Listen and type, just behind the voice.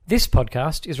This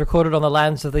podcast is recorded on the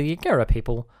lands of the Yagara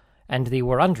people and the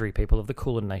Wurundjeri people of the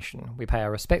Kulin Nation. We pay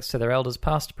our respects to their elders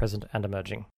past, present and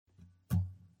emerging.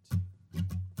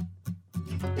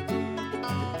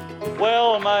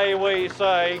 Well may we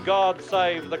say, God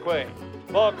save the Queen,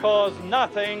 because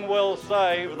nothing will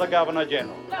save the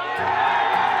Governor-General.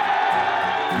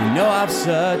 You know I've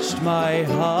searched my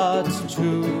heart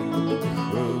to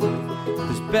prove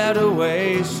there's better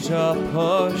ways to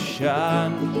push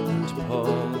and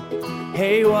pull.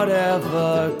 Hey,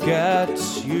 whatever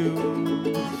gets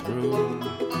you through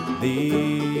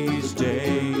these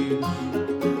days.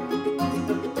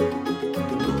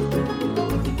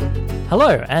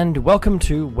 Hello and welcome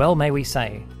to Well May We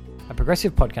Say, a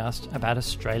progressive podcast about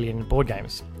Australian board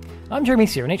games. I'm Jeremy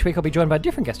Sear, and each week I'll be joined by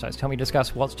different guest hosts to help me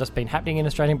discuss what's just been happening in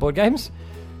Australian board games,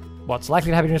 what's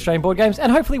likely to happen in Australian board games,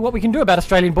 and hopefully what we can do about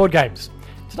Australian board games.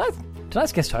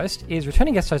 Tonight's guest host is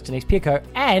returning guest host Denise Pierco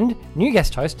and new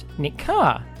guest host Nick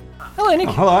Carr. Hello, Nick.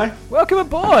 Oh, hello. Welcome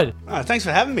aboard. Oh, thanks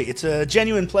for having me. It's a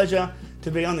genuine pleasure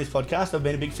to be on this podcast. I've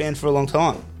been a big fan for a long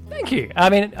time. Thank you. I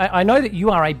mean, I know that you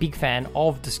are a big fan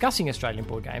of discussing Australian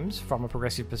board games from a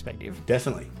progressive perspective.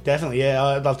 Definitely. Yeah,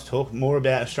 I'd love to talk more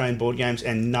about Australian board games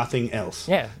and nothing else.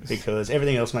 Yeah. Because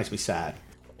everything else makes me sad.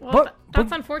 Well,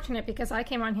 that's unfortunate because I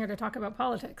came on here to talk about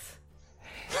politics.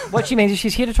 What she means is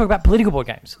she's here to talk about political board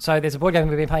games. So there's a board game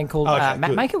we've been playing called good.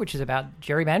 Mapmaker, which is about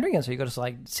gerrymandering, and so you've got to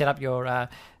like set up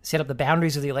the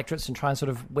boundaries of the electorates and try and sort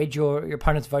of wedge your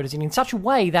opponent's voters in such a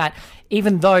way that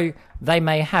even though they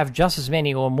may have just as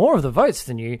many or more of the votes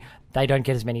than you, they don't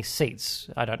get as many seats.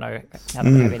 I don't know how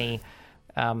they have any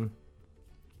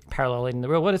parallel in the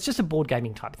real world. It's just a board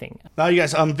gaming type thing. No, you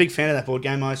guys, I'm a big fan of that board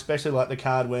game. I especially like the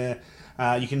card where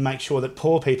you can make sure that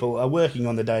poor people are working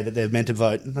on the day that they're meant to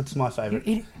vote. That's my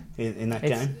favourite in that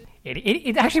game.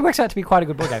 It actually works out to be quite a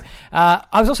good board game.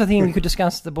 I was also thinking we could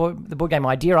discuss the board game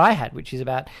idea I had, which is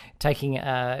about taking,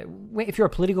 if you're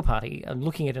a political party, and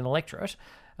looking at an electorate,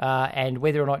 and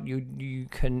whether or not you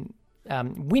can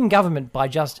win government by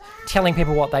just telling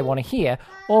people what they want to hear,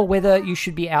 or whether you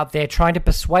should be out there trying to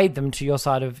persuade them to your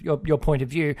side of your point of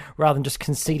view, rather than just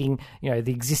conceding,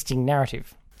 the existing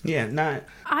narrative. Yeah, no.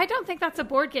 I don't think that's a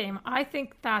board game. I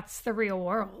think that's the real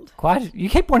world. Quite. You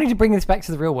keep wanting to bring this back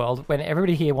to the real world when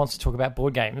everybody here wants to talk about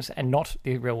board games and not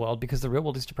the real world, because the real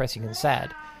world is depressing and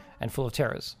sad and full of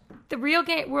terrors. The real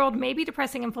world may be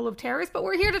depressing and full of terrors, but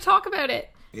we're here to talk about it.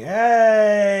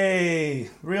 Yay!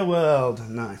 Real world.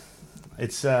 No.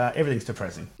 It's everything's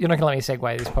depressing. You're not going to let me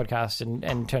segue this podcast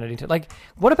and turn it into...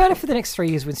 what about if for the next 3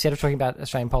 years, instead of talking about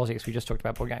Australian politics, we just talked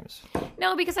about board games?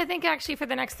 No, because I think actually for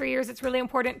the next 3 years, it's really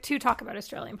important to talk about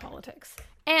Australian politics.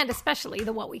 And especially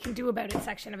the what we can do about it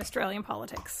section of Australian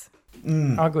politics.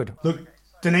 Oh, good. Look,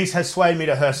 Denise has swayed me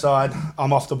to her side.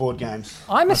 I'm off the board games.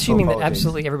 I'm assuming that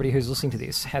absolutely everybody who's listening to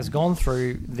this has gone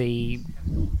through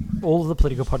all of the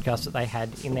political podcasts that they had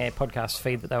in their podcast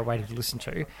feed that they were waiting to listen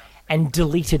to, and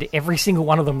deleted every single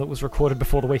one of them that was recorded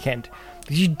before the weekend.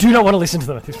 Because you do not want to listen to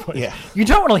them at this point. Yeah. You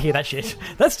don't want to hear that shit.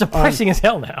 That's depressing as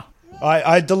hell now.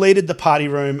 I deleted the party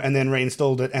room and then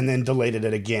reinstalled it and then deleted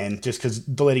it again, just because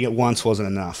deleting it once wasn't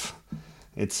enough.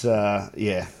 It's,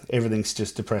 everything's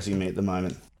just depressing me at the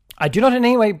moment. I do not in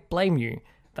any way blame you.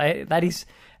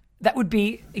 That would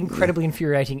be incredibly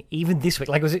infuriating even this week.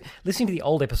 Listening to the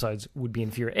old episodes would be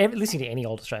infuriating. Listening to any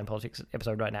old Australian politics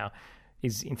episode right now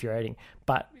is infuriating.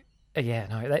 But they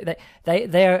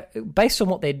are, based on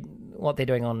what they're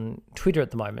doing on Twitter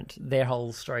at the moment. Their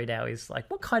whole story now is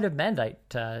like, what kind of mandate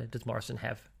does Morrison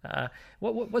have?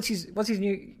 What's his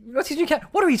new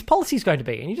what are his policies going to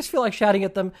be? And you just feel like shouting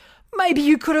at them. Maybe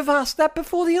you could have asked that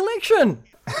before the election.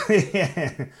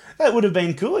 Yeah, that would have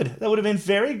been good. That would have been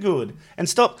very good. And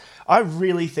stop. I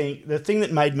really think the thing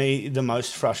that made me the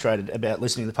most frustrated about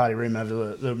listening to the party room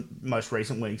over the most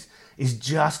recent weeks is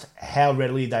just how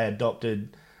readily they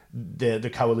adopted the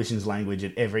coalition's language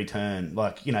at every turn.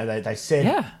 They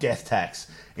said death tax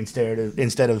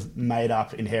instead of made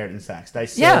up inheritance tax. They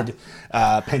said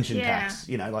pension tax.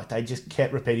 They just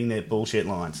kept repeating their bullshit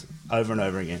lines over and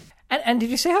over again. And did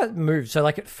you see how it moved? So,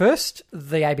 at first,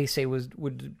 the ABC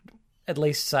would at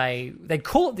least say... They'd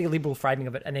call it the liberal framing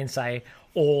of it and then say,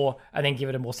 and then give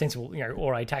it a more sensible,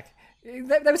 or a tax. They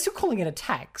were still calling it a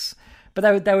tax, but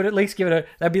they would at least give it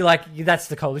they'd be like, that's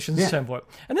the coalition's term for it.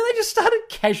 And then they just started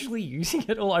casually using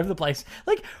it all over the place.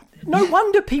 No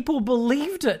wonder people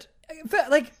believed it.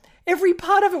 Every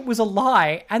part of it was a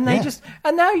lie, and they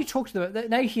and now you talk to them,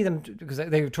 now you hear them, because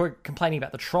they were complaining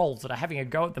about the trolls that are having a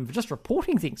go at them for just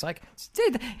reporting things. Like,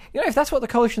 if that's what the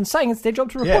coalition's saying, it's their job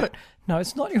to report it. No,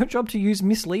 it's not your job to use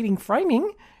misleading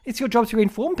framing. It's your job to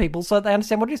inform people so that they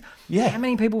understand what it is. Yeah. How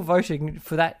many people voting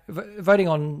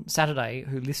on Saturday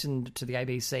who listened to the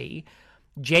ABC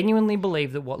genuinely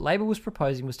believe that what Labor was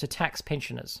proposing was to tax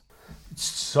pensioners?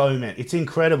 So many. It's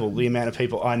incredible the amount of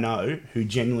people I know who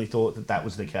genuinely thought that that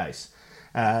was the case.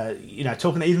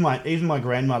 Talking to even my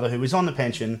grandmother, who was on the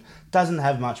pension, doesn't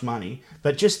have much money,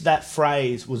 but just that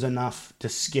phrase was enough to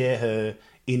scare her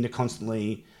into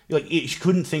constantly. She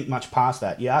couldn't think much past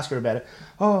that. You ask her about it.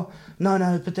 Oh,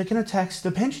 no, but they're going to tax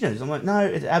the pensioners. I'm like, no,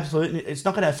 it's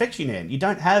not going to affect you, Nan. You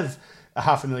don't have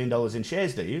 $500,000 in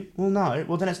shares, do you? Well, no.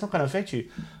 Well, then it's not going to affect you.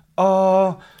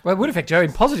 Oh, well, it would affect Joe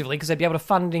positively because they'd be able to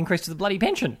fund an increase to the bloody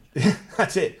pension.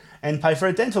 That's it, and pay for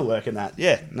her dental work and that.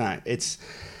 Yeah, no, it's.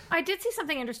 I did see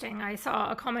something interesting. I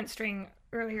saw a comment string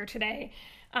earlier today,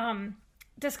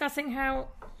 discussing how,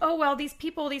 these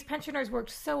pensioners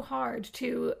worked so hard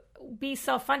to be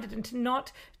self-funded and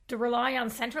to rely on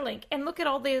Centrelink, and look at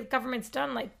all the government's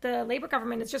done. Like, the Labour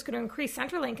government is just going to increase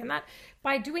Centrelink, and that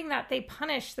by doing that they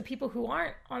punish the people who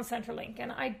aren't on Centrelink.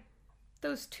 And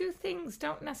those two things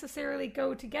don't necessarily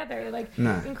go together. Like,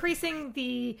 increasing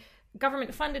the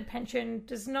government-funded pension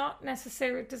does not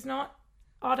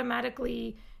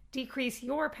automatically decrease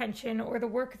your pension or the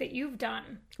work that you've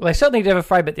done. Well, they certainly never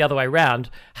frame it the other way around.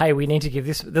 Hey, we need to give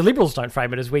this... The Liberals don't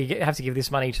frame it as we have to give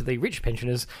this money to the rich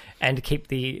pensioners and keep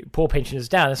the poor pensioners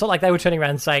down. It's not like they were turning around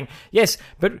and saying, yes,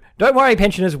 but don't worry,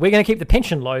 pensioners, we're going to keep the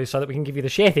pension low so that we can give you the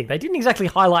share thing. They didn't exactly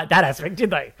highlight that aspect, did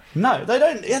they? No, they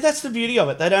don't. Yeah, that's the beauty of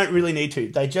it. They don't really need to.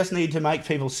 They just need to make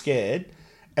people scared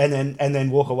and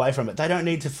then walk away from it. They don't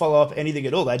need to follow up anything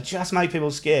at all. They just make people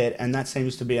scared, and that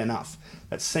seems to be enough.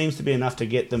 That seems to be enough to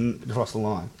get them across the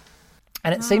line.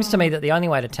 And it seems to me that the only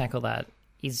way to tackle that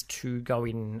is to go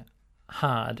in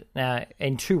hard. Now,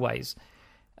 in two ways.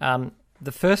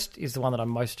 The first is the one that I'm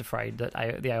most afraid that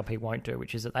the ALP won't do,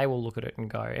 which is that they will look at it and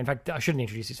go... In fact, I shouldn't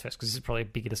introduce this first because this is probably a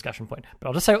bigger discussion point, but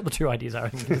I'll just say what the two ideas are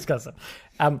and we can discuss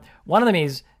them. One of them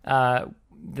is...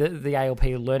 The ALP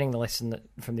learning the lesson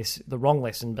from this, the wrong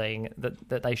lesson being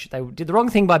that they did the wrong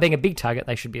thing by being a big target.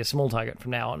 They should be a small target from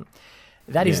now on.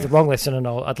 That is the wrong lesson, and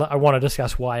I want to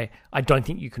discuss why I don't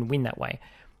think you can win that way.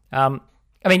 I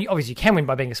mean, obviously you can win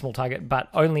by being a small target, but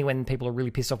only when people are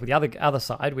really pissed off with the other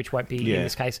side, which won't be in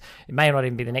this case. It may not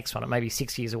even be the next one. It may be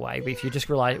 6 years away. But if you're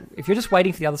just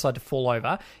waiting for the other side to fall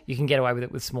over, you can get away with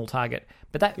it with small target.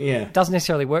 But that doesn't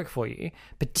necessarily work for you,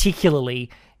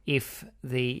 particularly if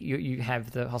you have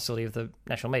the hostility of the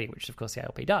national media, which of course the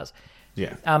ALP does.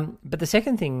 Yeah. But the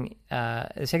second thing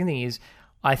is,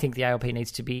 I think the ALP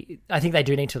needs to be. I think they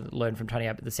do need to learn from Tony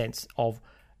Abbott the sense of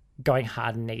going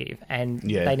hard and negative, and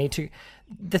they need to.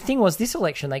 The thing was, this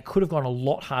election they could have gone a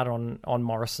lot harder on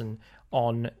Morrison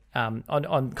on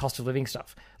cost of living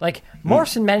stuff. Like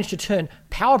Morrison managed to turn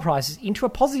power prices into a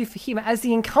positive for him as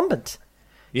the incumbent.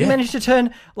 Yeah. He managed to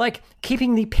turn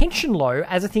keeping the pension low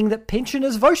as a thing that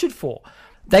pensioners voted for.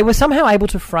 They were somehow able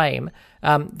to frame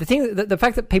the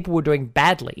fact that people were doing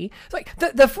badly. Like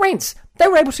the rents, they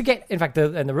were able to get. In fact,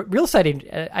 the real estate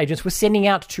agents were sending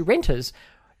out to renters.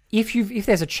 If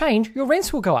there's a change, your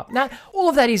rents will go up. Now, all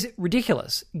of that is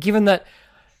ridiculous, given that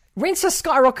rents are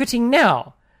skyrocketing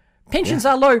now, pensions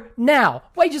are low now,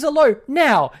 wages are low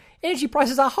now, energy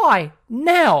prices are high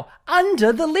now,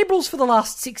 under the Liberals for the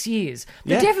last 6 years.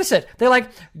 The deficit, they're like,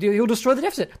 you'll destroy the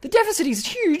deficit. The deficit is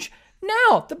huge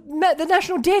now. The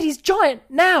national debt is giant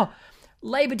now.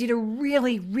 Labor did a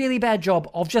really, really bad job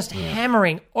of just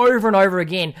hammering over and over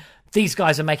again, these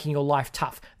guys are making your life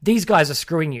tough. These guys are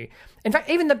screwing you. In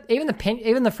fact, even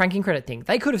the franking credit thing,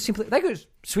 they could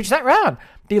switch that round.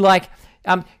 Be like,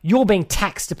 you're being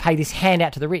taxed to pay this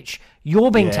handout to the rich.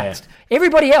 You're being taxed.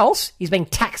 Everybody else is being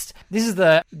taxed. This is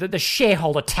the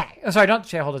shareholder tax. Sorry, not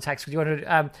shareholder tax. Because you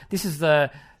wanted. This is the.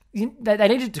 They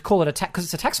needed to call it a tax because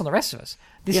it's a tax on the rest of us.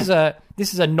 This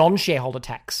is a non-shareholder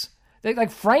tax. They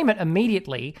frame it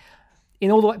immediately in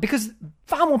all the way, because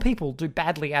far more people do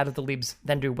badly out of the Libs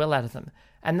than do well out of them.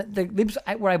 And the Libs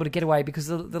were able to get away because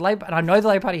the Labor, and I know the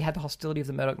Labor Party had the hostility of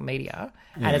the Murdoch media,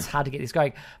 and it's hard to get this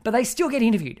going, but they still get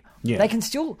interviewed. Yeah. They can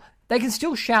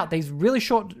still shout these really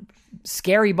short,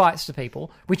 scary bites to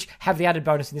people, which have the added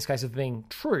bonus in this case of being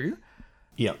true.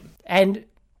 Yeah. And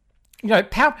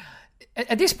power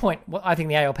at this point, I think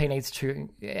the ALP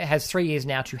has 3 years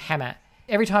now to hammer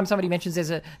every time somebody mentions there's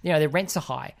their rents are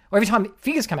high, or every time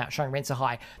figures come out showing rents are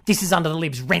high, this is under the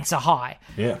libs, rents are high.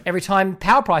 Yeah. Every time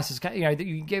power prices,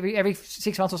 every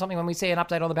 6 months or something when we see an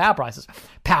update on the power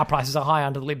prices are high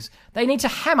under the libs. They need to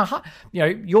hammer high.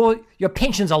 Your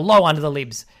pensions are low under the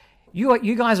libs.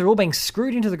 You guys are all being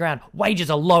screwed into the ground. Wages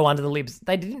are low under the libs.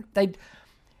 They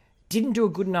didn't do a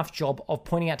good enough job of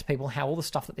pointing out to people how all the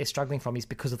stuff that they're struggling from is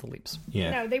because of the libs.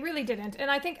 Yeah. No, they really didn't. And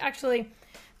I think actually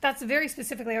that's very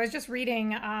specifically, I was just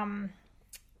reading Tanya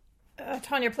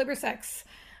Plibersek's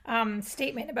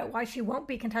statement about why she won't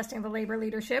be contesting the Labour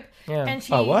leadership. Yeah. And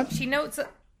she notes...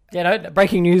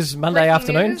 Breaking news Monday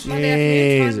afternoon.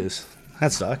 Jesus.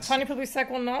 That sucks. Tanya Plibersek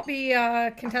will not be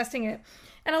contesting it.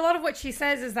 And a lot of what she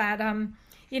says is that...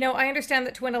 I understand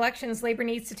that to win elections, Labour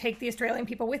needs to take the Australian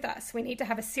people with us. We need to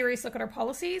have a serious look at our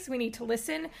policies. We need to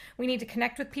listen. We need to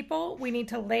connect with people. We need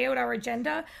to lay out our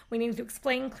agenda. We need to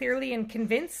explain clearly and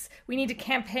convince. We need to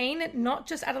campaign, not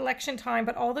just at election time,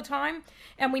 but all the time.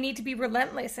 And we need to be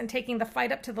relentless in taking the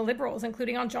fight up to the Liberals,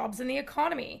 including on jobs and the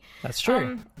economy. That's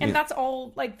true. That's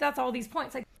all these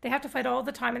points. Like, they have to fight all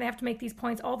the time and they have to make these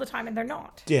points all the time, and they're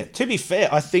not. Yeah, to be fair,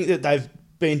 I think that they've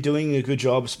been doing a good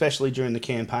job, especially during the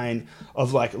campaign,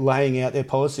 of like laying out their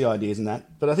policy ideas and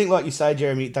that. But I think, like you say,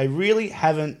 Jeremy, they really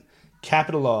haven't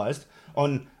capitalised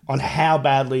on how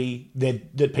badly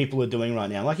that people are doing right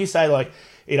now. Like you say,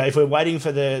 if we're waiting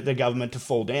for the government to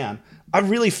fall down, I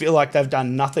really feel like they've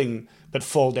done nothing but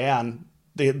fall down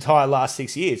the entire last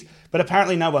 6 years. But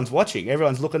apparently no one's watching.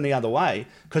 Everyone's looking the other way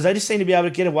because they just seem to be able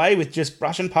to get away with just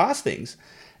brushing past things.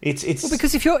 It's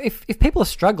because if people are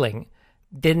struggling,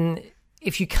 then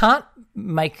if you can't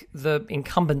make the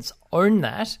incumbents own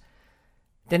that,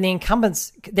 then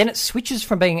it switches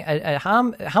from being a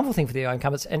harmful thing for the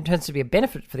incumbents and turns to be a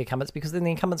benefit for the incumbents, because then the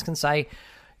incumbents can say,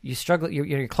 you struggle,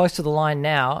 you're close to the line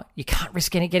now, you can't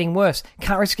risk it getting worse.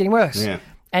 Yeah.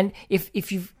 And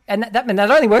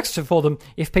that only works for them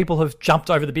if people have jumped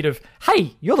over the bit of,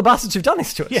 hey, you're the bastards who've done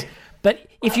this to us. Yeah. But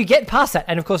if you get past that,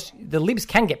 and of course the Libs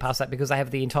can get past that because they have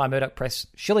the entire Murdoch press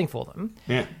shilling for them.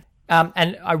 Yeah.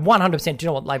 And I 100% do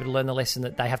not want Labor to learn the lesson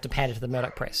that they have to pander to the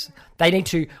Murdoch press. I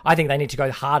think they need to go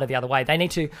harder the other way. They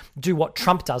need to do what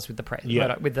Trump does with the press,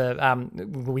 Yeah. with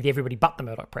everybody but the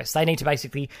Murdoch press. They need to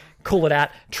basically call it out,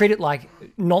 treat it like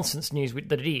nonsense news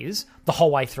that it is the whole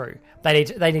way through. They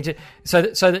need to so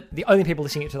that the only people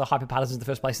listening to the hyper-partisans in the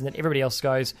first place, and then everybody else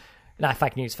goes, no,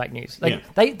 fake news.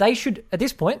 They should, at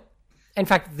this point, in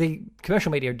fact, the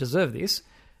commercial media deserve this,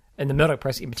 and the Murdoch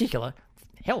press in particular,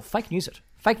 hell, fake news it.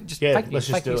 Fake news. Yeah,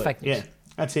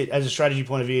 that's it. As a strategy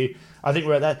point of view, I think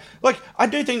we're at that. I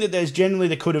do think that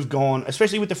they could have gone,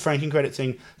 especially with the franking credit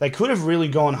thing, they could have really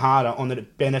gone harder on the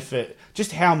benefit,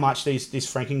 just how much this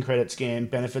franking credit scam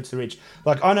benefits the rich.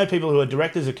 I know people who are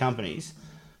directors of companies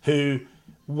who,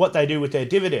 what they do with their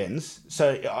dividends.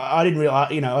 So I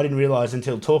didn't realize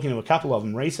until talking to a couple of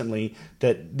them recently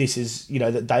that this is,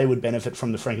 that they would benefit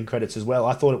from the franking credits as well.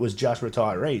 I thought it was just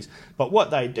retirees, but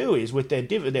what they do is with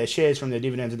their shares from their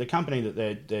dividends of the company that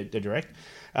they direct,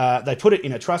 they put it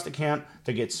in a trust account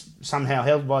that gets somehow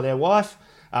held by their wife,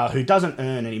 who doesn't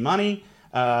earn any money.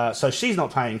 So she's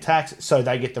not paying tax, so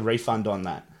they get the refund on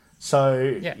that.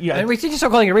 So and we should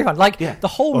start calling it a refund. The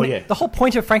whole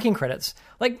point of franking credits,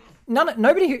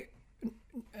 nobody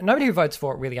who votes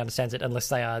for it really understands it, unless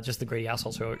they are just the greedy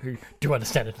assholes who do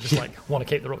understand it and just want to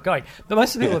keep the rule going. But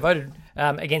most of the people who voted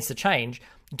against the change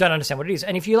don't understand what it is.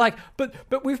 And if you're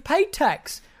but we've paid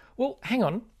tax, well, hang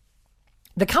on.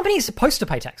 The company is supposed to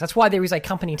pay tax. That's why there is a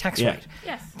company tax rate.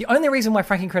 Yes. The only reason why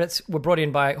franking credits were brought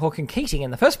in by Hawke and Keating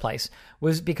in the first place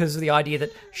was because of the idea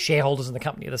that shareholders in the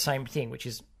company are the same thing, which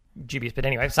is dubious. But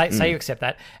anyway, say you accept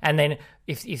that, and then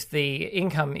if the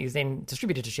income is then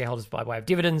distributed to shareholders by way of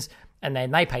dividends, and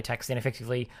then they pay tax, then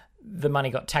effectively the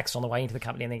money got taxed on the way into the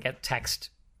company and then get taxed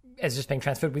as just being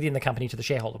transferred within the company to the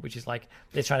shareholder, which is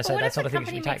they're trying to say that's not a thing that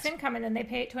should be taxed. What if the company makes income and then they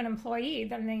pay it to an employee?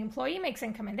 Then the employee makes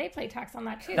income and they pay tax on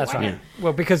that too. That's right. Yeah.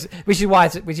 Well, which is why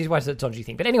it's a dodgy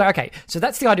thing. But anyway, okay. So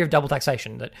that's the idea of double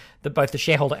taxation, that both the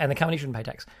shareholder and the company shouldn't pay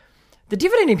tax. The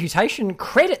dividend imputation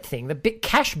credit thing, the big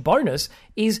cash bonus,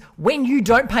 is when you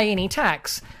don't pay any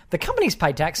tax, the company's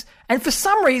paid tax, and for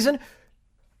some reason,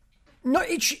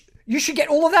 you should get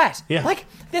all of that. Yeah.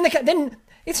 Then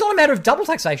it's not a matter of double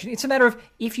taxation. It's a matter of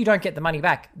if you don't get the money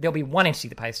back, there'll be one entity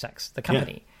that pays tax, the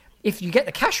company. Yeah. If you get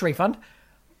the cash refund,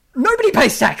 nobody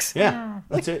pays tax. Yeah,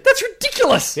 that's it. That's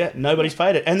ridiculous. Yeah, nobody's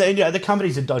paid it. And the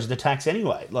companies that dodge the tax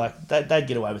anyway. They'd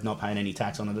get away with not paying any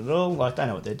tax on it at all. They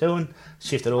know what they're doing.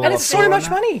 Shift it all. And it's so much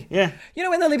money. Yeah.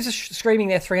 When the Libs are screaming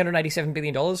their $387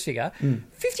 billion figure,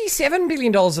 $57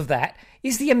 billion of that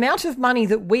is the amount of money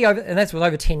that and that's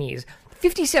over 10 years,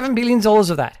 $57 billion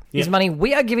of that is Yeah. money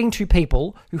we are giving to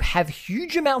people who have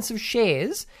huge amounts of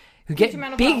shares, who get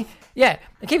amount of big. wealth. Yeah,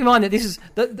 and keep in mind that this is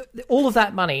all of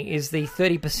that money is the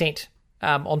 30%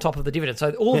 on top of the dividend.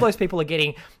 So all of those people are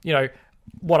getting,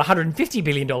 $150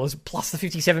 billion plus the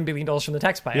 $57 billion from the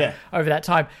taxpayer over that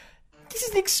time. This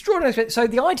is an extraordinary. So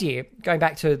the idea, going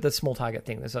back to the small target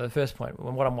thing, so the first point,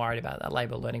 and what I'm worried about, that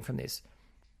Labor learning from this.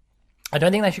 I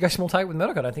don't think they should go small target with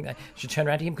Murdoch. I don't think they should turn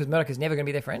around to him because Murdoch is never going to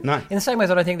be their friend. No. In the same way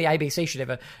as I don't think the ABC should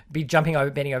ever be bending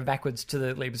over backwards to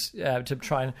the Libs to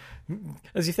try and,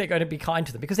 as if they're going to be kind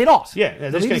to them, because they're not. Yeah,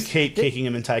 they're just going Libs- to keep kicking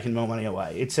them and taking more money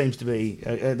away. It seems to be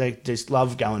they just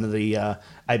love going to the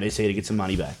ABC to get some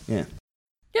money back. Yeah,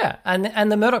 Yeah,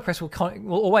 and the Murdoch press will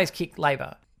always kick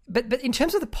Labor. But in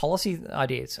terms of the policy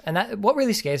ideas, and that what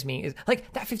really scares me is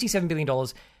like that $57 billion.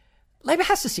 Labor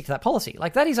has to stick to that policy.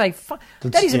 Like that is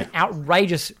an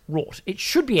outrageous rort. It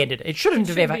should be ended. It shouldn't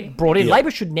have ever brought in. Yeah.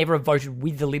 Labor should never have voted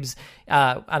with the Libs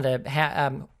under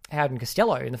Howard and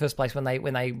Costello in the first place when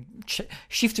they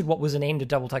shifted what was an end of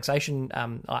double taxation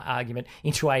argument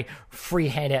into a free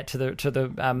handout to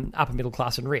the upper middle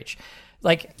class and rich.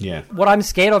 What I'm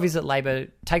scared of is that Labor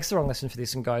takes the wrong lesson for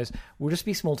this and goes, we'll just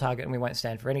be small target and we won't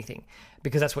stand for anything,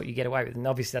 because that's what you get away with. And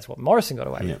obviously that's what Morrison got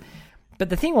away with. But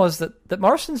the thing was that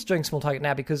Morrison's doing small target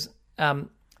now because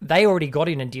they already got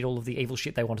in and did all of the evil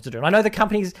shit they wanted to do. And I know the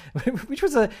companies, which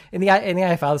was in the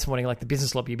AFR this morning, like the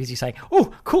business lobby are busy saying,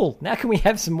 oh, cool, now can we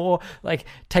have some more, like,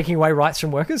 taking away rights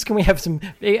from workers? Can we have some,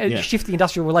 shift the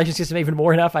industrial relations system even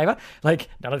more in our favour? Like,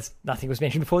 nothing was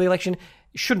mentioned before the election.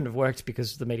 It shouldn't have worked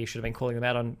because the media should have been calling them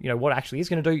out on, what actually is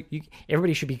going to do.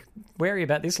 Everybody should be wary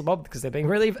about this mob because they're being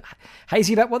really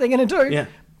hazy about what they're going to do. yeah,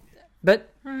 But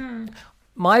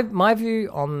my view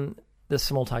on the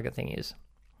small target thing is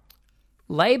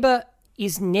Labor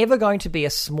is never going to be a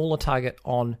smaller target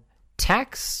on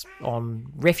tax, on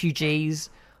refugees,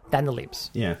 than the Libs.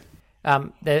 yeah.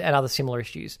 And other similar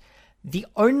issues. The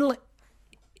only...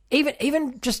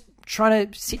 Even just trying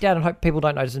to sit down and hope people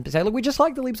don't notice and say, look, we just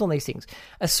like the Libs on these things.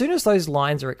 As soon as those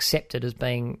lines are accepted as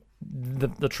being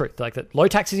the truth, like that low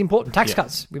tax is important, tax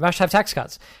cuts, we must have tax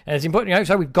cuts, and it's important,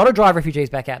 so we've got to drive refugees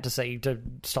back out to sea to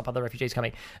stop other refugees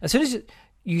coming. As soon as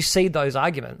you see those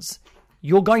arguments,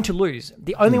 you're going to lose.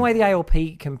 The only way the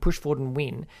ALP can push forward and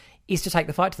win is to take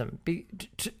the fight to them.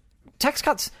 Tax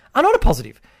cuts are not a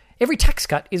positive. Every tax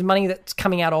cut is money that's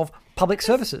coming out of public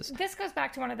services. This goes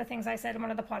back to one of the things I said in one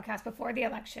of the podcasts before the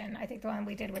election. I think the one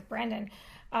we did with Brendan,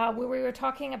 where we were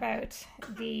talking about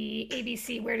the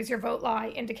ABC "Where Does Your Vote Lie"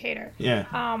 indicator. Yeah.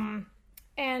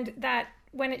 And that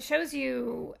when it shows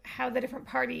you how the different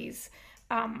parties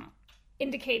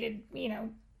indicated,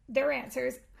 their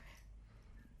answers,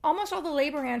 almost all the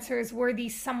Labor answers were the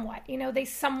somewhat. They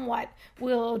somewhat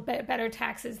will better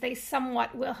taxes. They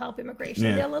somewhat will help immigration.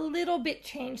 Yeah. They'll a little bit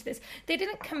change this. They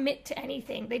didn't commit to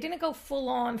anything. They didn't go full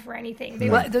on for anything. They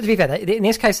Well, to be fair, in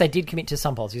this case, they did commit to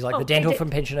some policies, like the dental they did. from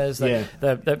pensioners.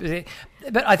 But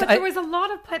there was a lot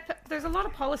of there's a lot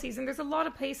of policies, and there's a lot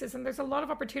of places, and there's a lot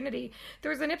of opportunity. There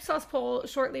was an Ipsos poll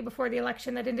shortly before the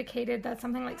election that indicated that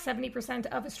something like 70%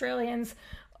 of Australians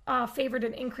favored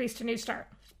an increase to New Start.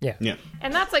 Yeah. Yeah.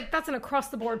 And that's an across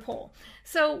the board poll.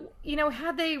 So,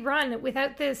 had they run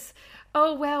without this,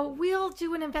 we'll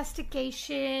do an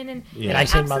investigation and In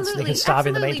 18 months, they can starve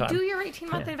in the absolutely, meantime. do your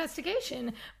 18-month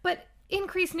investigation, but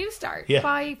increase New Start Yeah.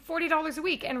 by $40 a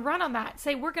week and run on that.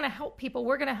 Say, we're going to help people.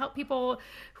 We're going to help people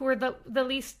who are the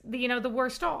least, the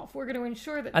worst off. We're going to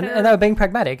ensure that And they were being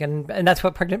pragmatic, and that's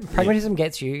what pragmatism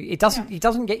gets you. It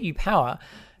doesn't get you power.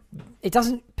 It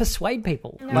doesn't persuade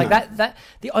people. Like that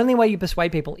the only way you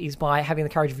persuade people is by having the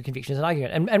courage of convictions and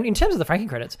argument. And in terms of the franking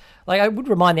credits, like I would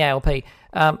remind the ALP,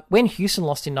 when Houston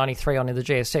lost in 93 on the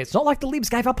GST, it's not like the Libs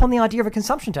gave up on the idea of a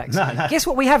consumption tax. No. Guess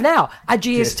what we have now? A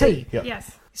GST. Yep.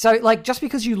 Yes. So, like, just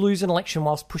because you lose an election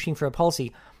whilst pushing for a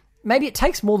policy, maybe it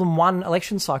takes more than one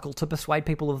election cycle to persuade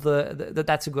people of that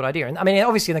that's a good idea. And I mean,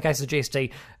 obviously, in the case of the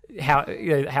GST, how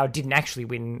it didn't actually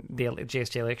win the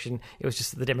GST election, it was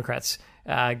just that the Democrats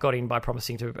got in by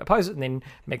promising to oppose it, and then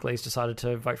Meg Lees decided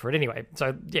to vote for it anyway.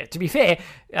 So, yeah, to be fair,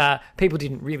 people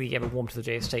didn't really ever warm to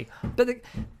the GST. But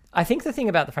I think the thing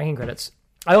about the franking credits,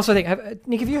 I also think,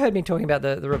 Nick, have you heard me talking about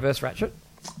the reverse ratchet?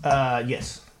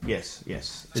 Yes.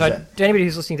 So, to anybody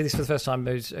who's listening to this for the first time,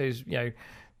 who's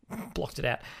blocked it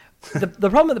out. The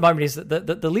problem at the moment is that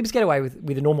the Libs get away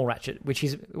with a normal ratchet, which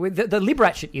is the Lib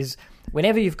ratchet is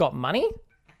whenever you've got money,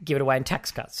 give it away in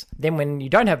tax cuts. Then when you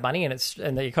don't have money and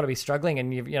the economy's struggling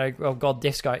and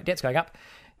debt's going up,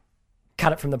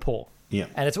 cut it from the poor. Yeah.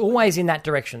 And it's always in that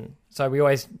direction. So we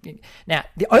always now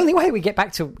the only way we get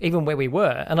back to even where we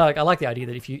were, and I like the idea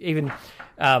that if you even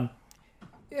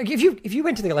if you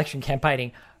went to the election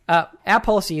campaigning, our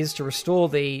policy is to restore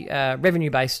the revenue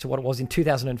base to what it was in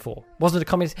 2004. Wasn't it a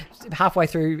communist halfway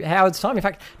through Howard's time? In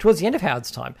fact, towards the end of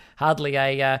Howard's time, hardly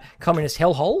a communist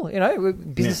hellhole.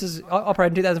 Businesses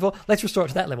operated in 2004. Let's restore it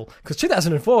to that level, because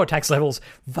 2004 tax levels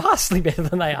vastly better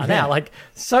than they are now, like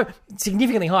so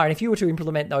significantly higher. And if you were to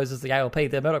implement those as the ALP,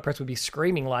 the Murdoch press would be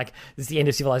screaming like this is the end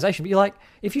of civilization. But you're like,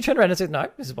 if you turn around and said, no,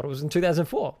 this is what it was in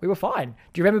 2004, we were fine.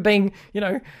 Do you remember being,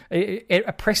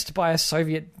 oppressed by a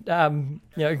Soviet,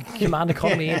 command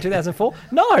economy in 2004?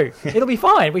 No, it'll be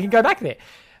fine. We can go back there.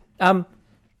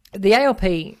 The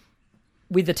ALP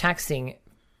with the tax thing,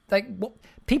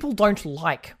 people don't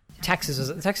like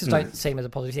taxes. Taxes don't seem as a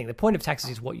positive thing. The point of taxes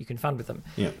is what you can fund with them.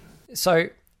 Yeah. So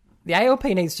the ALP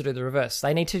needs to do the reverse.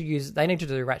 They need to do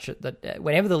the ratchet that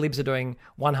whenever the Libs are doing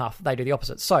one half, they do the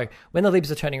opposite. So when the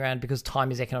Libs are turning around because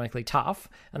time is economically tough,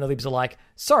 and the Libs are like,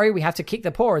 sorry, we have to kick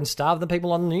the poor and starve the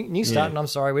people on New Start, and I'm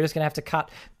sorry, we're just going to have to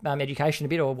cut education a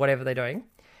bit or whatever they're doing.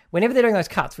 Whenever they're doing those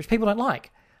cuts, which people don't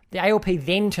like, the ALP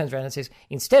then turns around and says,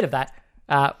 instead of that,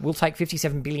 we'll take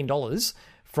 $57 billion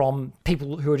from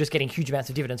people who are just getting huge amounts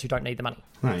of dividends who don't need the money.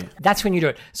 Right. That's when you do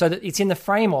it. So that it's in the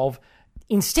frame of,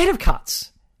 instead of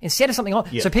cuts, instead of something on.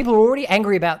 So people are already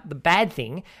angry about the bad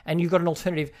thing, and you've got an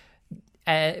alternative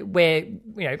where,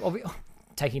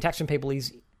 taking tax from people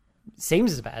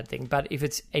seems as a bad thing, but if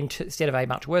it's instead of a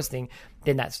much worse thing,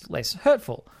 then that's less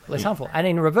hurtful, less harmful. And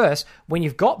in reverse, when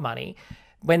you've got money,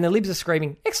 when the Libs are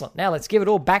screaming, excellent, now let's give it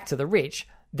all back to the rich,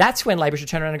 that's when Labor should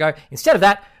turn around and go, instead of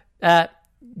that,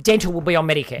 dental will be on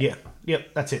Medicare. Yeah,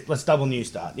 yep, that's it. Let's double New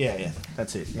Start. Yeah,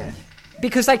 that's it, yeah.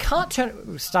 Because they can't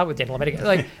start with dental and Medicare.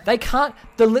 Like, they can't,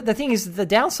 the thing is, the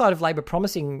downside of Labor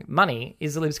promising money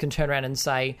is the Libs can turn around and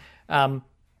say, how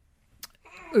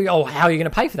are you going to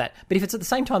pay for that? But if it's at the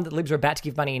same time that Libs are about to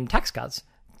give money in tax cuts,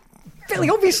 fairly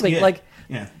obviously,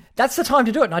 that's the time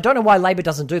to do it. And I don't know why Labor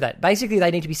doesn't do that. Basically, they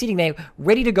need to be sitting there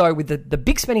ready to go with the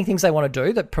big spending things they want to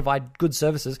do that provide good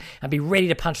services, and be ready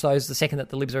to punch those the second that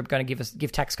the Libs are going to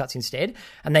give tax cuts instead.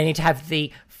 And they need to have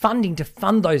the funding to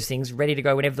fund those things ready to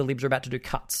go whenever the Libs are about to do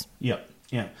cuts. Yeah.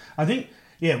 I think,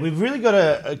 we've really got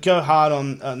to go hard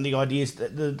on the ideas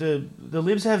that the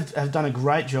Libs have done a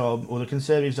great job, or the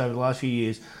Conservatives over the last few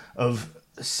years, of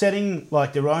setting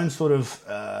like their own sort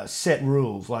of set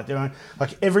rules, like their own,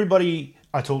 like everybody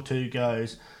I talk to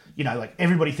goes,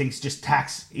 everybody thinks just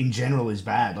tax in general is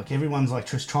bad. Like everyone's like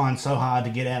just trying so hard to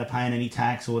get out of paying any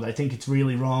tax, or they think it's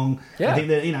really wrong. Yeah. I think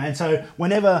that, and so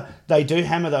whenever they do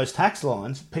hammer those tax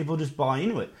lines, people just buy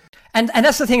into it. And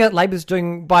that's the thing that Labor's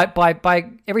doing by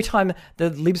every time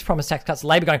the Libs promise tax cuts,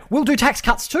 Labor going, we'll do tax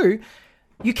cuts too.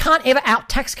 You can't ever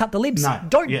out-tax cut the Libs. No,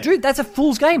 do that's a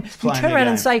fool's game. You turn around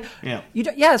and say,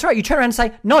 that's right. You turn around and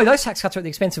say, no, those tax cuts are at the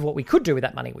expense of what we could do with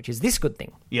that money, which is this good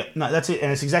thing. Yep, no, that's it.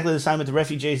 And it's exactly the same with the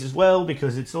refugees as well,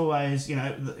 because it's always,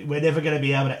 we're never going to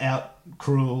be able to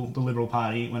out-cruel the Liberal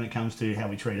Party when it comes to how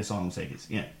we treat asylum seekers.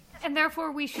 Yeah. And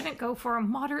therefore, we shouldn't go for a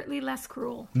moderately less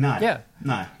cruel. No. Yeah.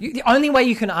 No. The only way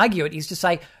you can argue it is to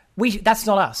say, that's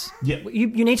not us. Yep.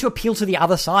 You need to appeal to the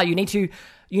other side. You need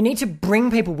to bring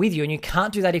people with you, and you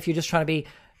can't do that if you're just trying to be,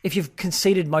 if you've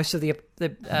conceded most of the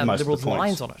Liberals'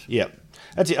 lines on it. Yeah,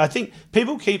 that's it. I think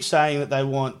people keep saying that they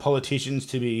want politicians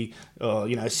to be,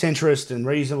 centrist and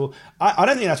reasonable. I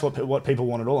don't think that's what people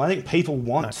want at all. I think people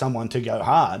want someone to go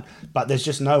hard, but there's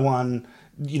just no one.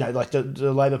 Like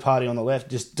the Labor Party on the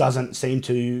left just doesn't seem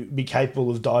to be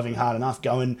capable of diving hard enough,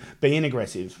 being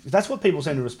aggressive. That's what people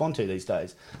seem to respond to these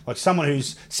days. Like someone who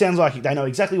sounds like they know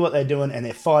exactly what they're doing and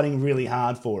they're fighting really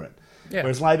hard for it. Yeah.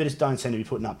 Whereas Labor just don't seem to be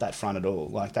putting up that front at all.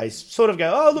 Like they sort of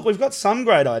go, oh, look, we've got some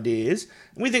great ideas.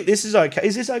 And we think this is okay.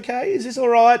 Is this okay? Is this all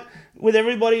right with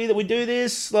everybody that we do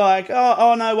this? Like,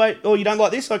 oh no, wait. Oh, you don't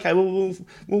like this? Okay, we'll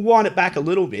wind it back a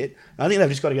little bit. And I think they've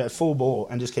just got to go full bore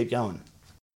and just keep going.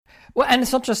 Well, and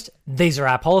it's not just, these are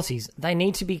our policies. They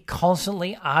need to be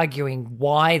constantly arguing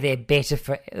why they're better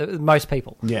for most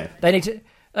people. Yeah. They need to,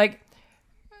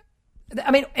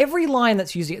 every line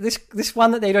that's using it, this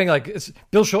one that they're doing, like, it's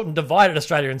Bill Shorten divided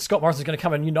Australia and Scott Morrison's going to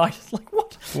come and unite. It's like,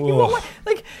 what?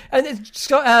 And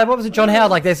Scott, what was it, John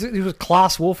Howard, like, it was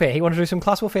class warfare. He wanted to do some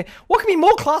class warfare. What can be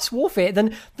more class warfare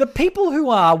than the people who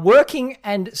are working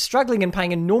and struggling and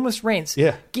paying enormous rents,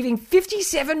 giving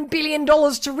 $57 billion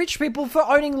to rich people for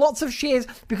owning lots of shares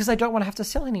because they don't want to have to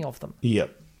sell any of them?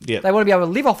 Yep. Yeah, they want to be able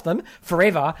to live off them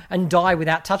forever and die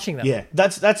without touching them. Yeah,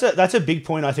 that's a big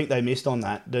point I think they missed on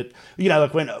that. That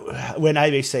like when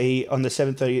ABC on the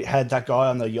 7:30 had that guy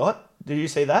on the yacht. Did you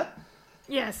see that?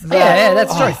 Yes. Yeah,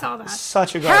 that's I true. saw that.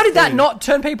 Such a great How did that thing. not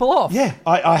turn people off? Yeah,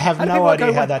 I have How do no people idea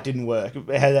go how away? that didn't work,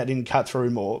 how that didn't cut through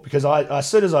more. Because as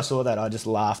soon as I saw that, I just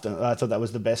laughed and I thought that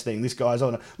was the best thing. This guy's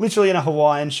literally in a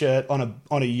Hawaiian shirt on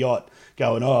a yacht,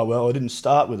 going, "Oh well, I didn't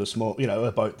start with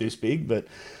a boat this big, but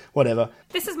whatever."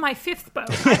 This is my 5th boat.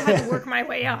 I had to work my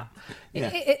way up.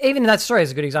 Even that story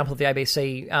is a good example of the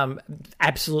ABC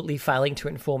absolutely failing to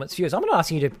inform its viewers. I'm not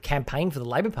asking you to campaign for the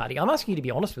Labor Party. I'm asking you to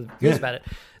be honest with viewers about it.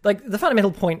 Like the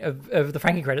fundamental point of the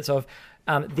franking credits, of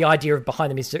the idea of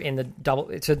behind them is to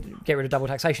get rid of double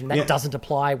taxation. That doesn't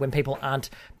apply when people aren't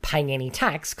paying any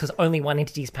tax, because only one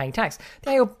entity is paying tax.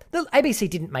 The ABC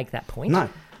didn't make that point. No.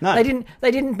 They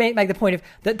didn't make the point of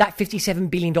that $57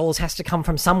 billion has to come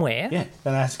from somewhere. Yeah,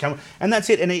 and that's come, and that's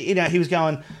it. And he was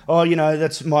going, "Oh,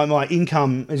 that's my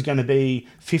income is going to be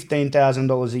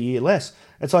 $15,000 a year less."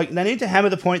 It's like they need to hammer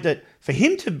the point that for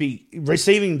him to be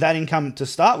receiving that income to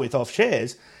start with off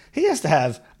shares, he has to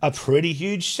have a pretty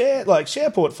huge share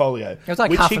portfolio. It was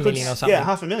like $500,000 or something. Yeah,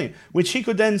 $500,000, which he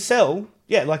could then sell.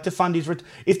 Yeah, like to fund his.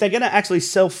 If they're going to actually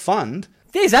self-fund.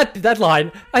 There's that line.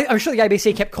 I'm sure the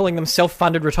ABC kept calling them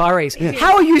self-funded retirees. Yeah.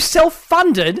 How are you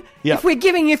self-funded if we're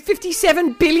giving you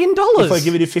 $57 billion? If I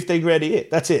give you $15,000 a year,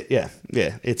 that's it. Yeah.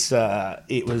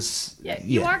 It was. Yeah,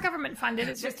 you are government funded.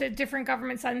 It's just a different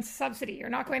government subsidy. You're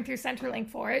not going through Centrelink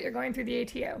for it. You're going through the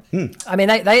ATO. I mean,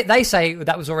 they say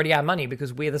that was already our money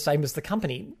because we're the same as the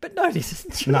company. But no, this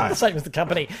isn't the same as the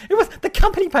company. It was the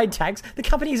company paid tax. The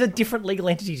company is a different legal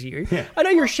entity to you. Yeah. I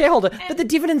know you're a shareholder, but the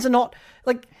dividends are not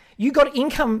like. You got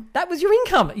income. That was your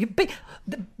income. Part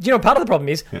of the problem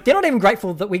is they're not even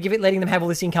grateful that we letting them have all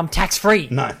this income tax-free.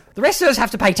 No. The rest of us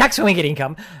have to pay tax when we get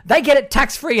income. They get it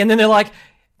tax-free, and then they're like,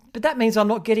 but that means I'm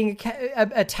not getting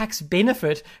a tax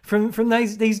benefit from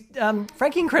these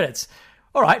franking credits.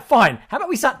 All right, fine. How about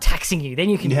we start taxing you? Then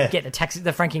you can get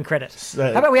the franking credit.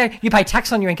 How about you pay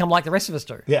tax on your income like the rest of us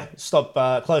do? Yeah,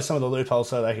 close some of the loopholes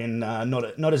so they can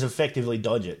not as effectively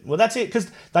dodge it. Well, that's it, because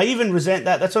they even resent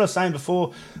that. That's what I was saying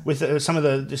before with some of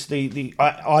the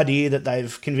idea that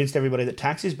they've convinced everybody that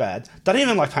tax is bad. They don't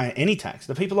even like paying any tax.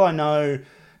 The people I know.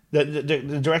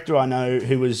 The director I know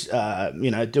who was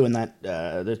doing that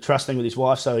the trust thing with his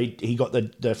wife, so he got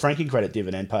the franking credit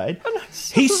dividend paid. Oh, no,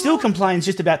 he still complains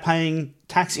just about paying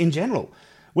tax in general.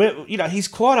 Where he's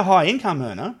quite a high income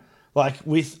earner, like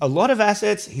with a lot of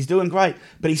assets, he's doing great,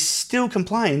 but he still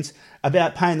complains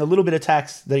about paying the little bit of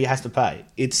tax that he has to pay.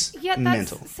 It's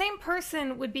mental. The same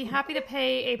person would be happy to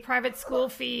pay a private school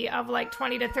fee of like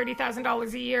 $20,000 to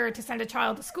 $30,000 a year to send a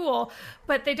child to school,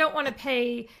 but they don't want to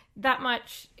pay that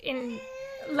much in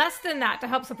less than that to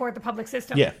help support the public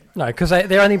system. Yeah. No, because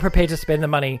they're only prepared to spend the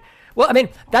money. Well, I mean,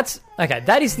 that's okay.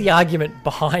 That is the argument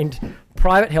behind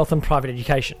private health and private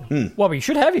education. What we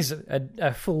should have is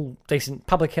a full, decent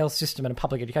public health system and a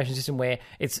public education system where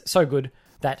it's so good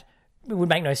that it would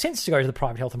make no sense to go to the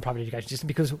private health and private education system,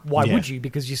 because why would you?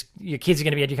 Because your kids are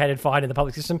going to be educated fine in the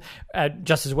public system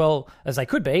just as well as they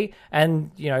could be.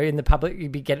 And, in the public,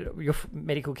 you'd get your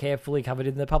medical care fully covered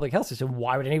in the public health system.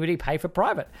 Why would anybody pay for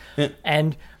private? Yeah.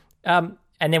 And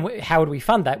then how would we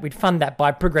fund that? We'd fund that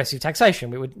by progressive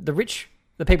taxation.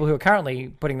 The people who are currently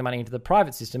putting the money into the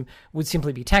private system would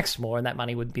simply be taxed more, and that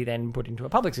money would be then put into a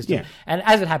public system. Yeah. And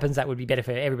as it happens, that would be better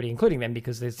for everybody, including them,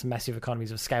 because there's some massive economies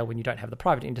of scale when you don't have the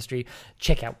private industry.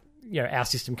 Check out our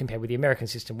system compared with the American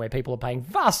system, where people are paying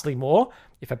vastly more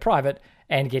if they're private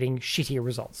and getting shittier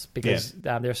results, because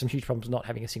there are some huge problems not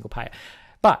having a single payer.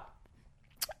 But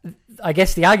I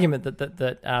guess the argument that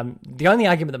the only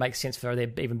argument that makes sense for there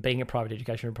even being a private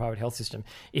education or a private health system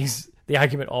is the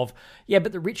argument of,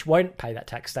 but the rich won't pay that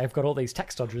tax. They've got all these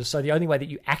tax dodgers. So the only way that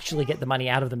you actually get the money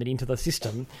out of them and into the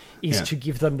system is to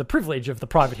give them the privilege of the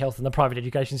private health and the private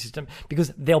education system,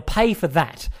 because they'll pay for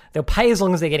that. They'll pay as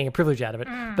long as they're getting a privilege out of it,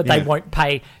 but they won't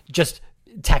pay just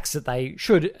tax that they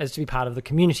should as to be part of the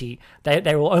community.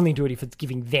 They will only do it if it's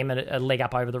giving them a leg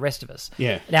up over the rest of us.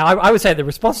 Yeah. Now, I would say the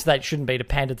response to that shouldn't be to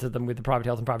pander to them with the private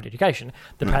health and private education.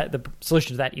 The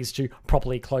solution to that is to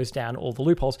properly close down all the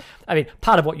loopholes. I mean,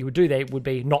 part of what you would do there would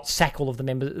be not sack all of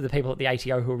the people at the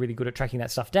ATO who are really good at tracking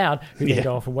that stuff down, who then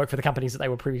go off and work for the companies that they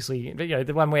were previously,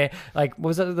 the one where, like, what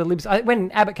was it, the Libs,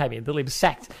 when Abbott came in, the Libs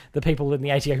sacked the people in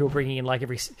the ATO who were bringing in like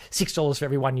every $6 for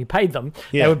every one you paid them.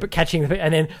 Yeah. They were catching,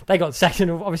 and then they got sacked and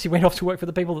obviously went off to work for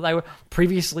the people that they were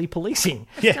previously policing.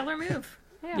 A stellar move.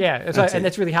 Yeah, so, and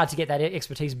that's really hard to get that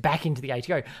expertise back into the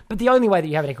ATO. But the only way that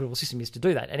you have an equitable system is to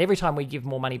do that. And every time we give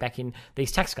more money back in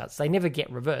these tax cuts, they never get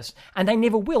reversed. And they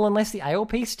never will unless the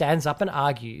ALP stands up and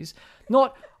argues,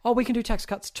 not, we can do tax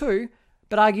cuts too,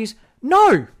 but argues,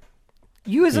 no,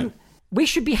 we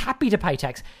should be happy to pay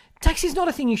tax. Tax is not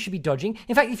a thing you should be dodging.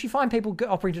 In fact, if you find people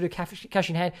offering to do cash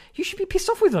in hand, you should be pissed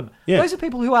off with them. Yeah. Those are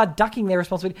people who are ducking their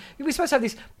responsibility. We're supposed to have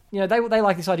this, they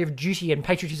like this idea of duty and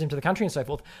patriotism to the country and so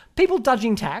forth. People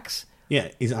dodging tax. Yeah,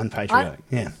 is unpatriotic.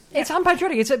 It's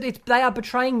unpatriotic. They are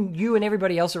betraying you and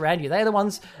everybody else around you. They are the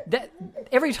ones that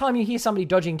every time you hear somebody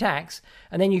dodging tax,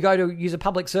 and then you go to use a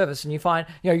public service and you find,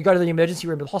 you go to the emergency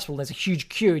room of the hospital and there's a huge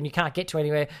queue and you can't get to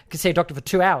anywhere to see a doctor for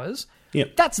 2 hours.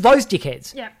 Yep. That's those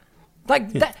dickheads. Yeah.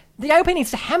 That the ALP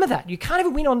needs to hammer that. You can't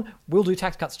even win on we'll do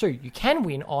tax cuts too. You can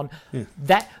win on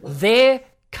that their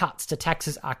cuts to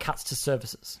taxes are cuts to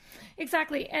services.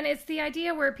 Exactly. And it's the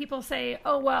idea where people say,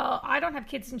 oh, well, I don't have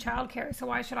kids in childcare, so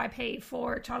why should I pay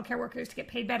for childcare workers to get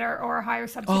paid better or a higher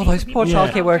subsidy? Oh, those poor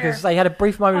childcare childcare workers. They had a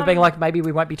brief moment of being like, maybe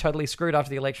we won't be totally screwed after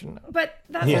the election. But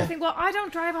that's the thing. Well, I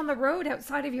don't drive on the road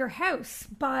outside of your house,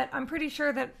 but I'm pretty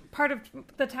sure that part of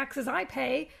the taxes I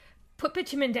pay put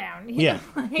bitumen down. You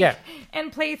know,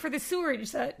 and pay for the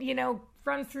sewerage that,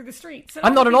 runs through the streets.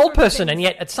 I'm not an old person, and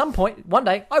yet at some point, one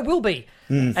day, I will be.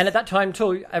 And at that time,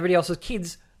 too, everybody else's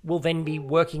kids will then be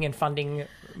working and funding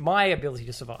my ability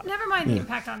to survive. Never mind the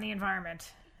impact on the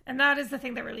environment. And that is the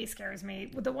thing that really scares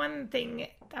me. The one thing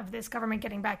of this government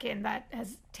getting back in that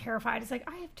has terrified is I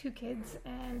have 2 kids,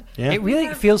 and it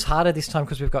really feels harder this time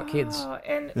because we've got kids.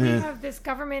 And we have this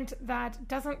government that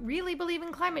doesn't really believe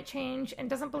in climate change and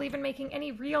doesn't believe in making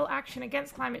any real action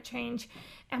against climate change.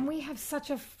 And we have such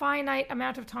a finite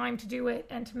amount of time to do it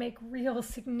and to make real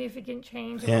significant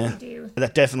change in what we do.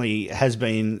 That definitely has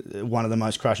been one of the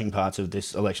most crushing parts of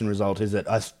this election result, is that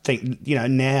I think,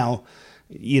 now,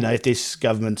 if this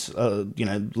government's,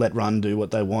 let run do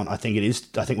what they want, I think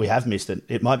we have missed it.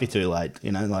 It might be too late,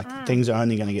 things are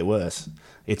only going to get worse.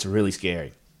 It's really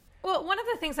scary. Well, one of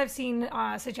the things I've seen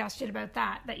suggested about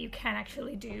that you can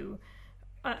actually do,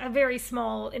 a very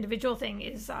small individual thing,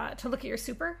 is to look at your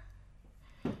super.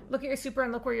 Look at your super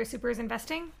and look where your super is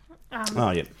investing.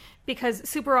 Because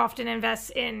super often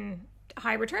invests in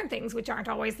high return things, which aren't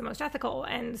always the most ethical,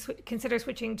 and consider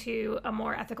switching to a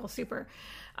more ethical super,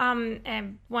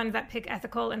 and one that pick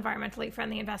ethical, environmentally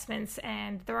friendly investments.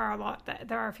 And there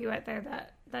are a few out there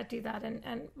that do that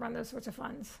and run those sorts of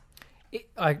funds.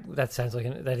 That sounds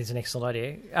like that is an excellent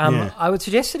idea. I would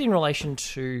suggest that in relation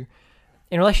to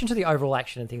the overall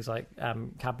action and things like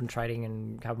carbon trading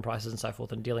and carbon prices and so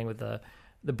forth, and dealing with the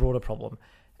broader problem.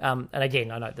 And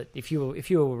again, I know that if you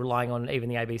were relying on even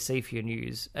the ABC for your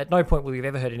news, at no point will you've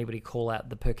ever heard anybody call out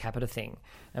the per capita thing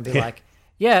and be like,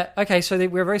 okay, so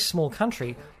we're a very small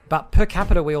country, but per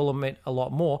capita we all emit a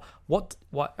lot more. What?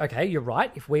 Okay, you're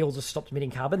right. If we all just stopped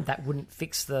emitting carbon, that wouldn't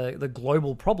fix the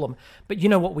global problem. But you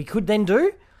know what we could then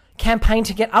do? Campaign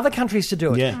to get other countries to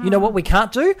do it. Yeah. You know what we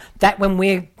can't do? That when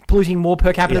we're polluting more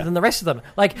per capita than the rest of them.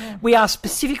 We are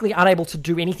specifically unable to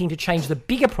do anything to change the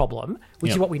bigger problem,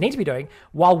 which is what we need to be doing,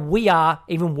 while we are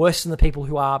even worse than the people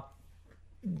who are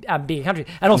bigger countries.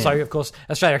 And also, of course,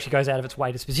 Australia actually goes out of its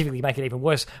way to specifically make it even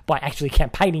worse by actually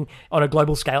campaigning on a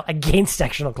global scale against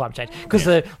action on climate change, because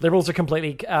the Liberals are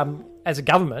completely, as a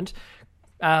government,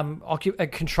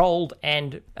 controlled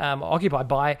and occupied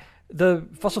by the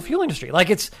fossil fuel industry.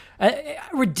 It's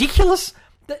ridiculous.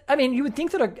 I mean, you would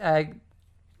think that a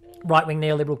right-wing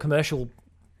neoliberal commercial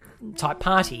type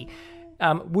party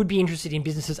would be interested in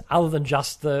businesses other than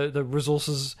just the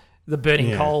resources, the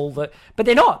burning coal, but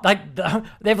they're not.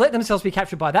 They've let themselves be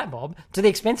captured by that mob to the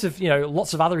expense of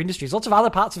lots of other industries, lots of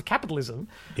other parts of capitalism.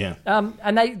 Yeah,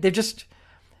 and they're just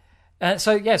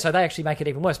so they actually make it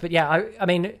even worse. But I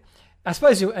mean, I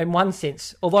suppose in one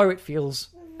sense, although it feels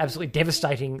absolutely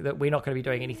devastating that we're not going to be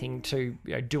doing anything to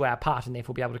do our part and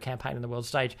therefore be able to campaign on the world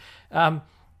stage.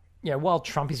 While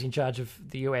Trump is in charge of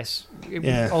the US,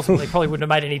 it ultimately probably wouldn't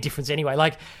have made any difference anyway.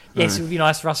 Yes, it would be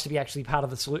nice for us to be actually part of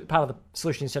the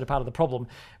solution instead of part of the problem.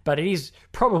 But it is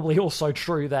probably also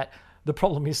true that the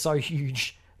problem is so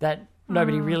huge that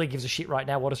nobody really gives a shit right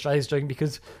now what Australia's doing,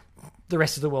 because the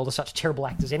rest of the world are such terrible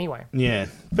actors anyway. Yeah,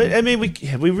 but I mean,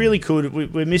 we really could.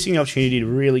 We're missing the opportunity to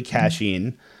really cash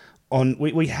in on.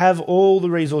 We have all the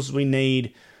resources we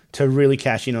need to really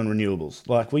cash in on renewables.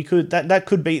 We could that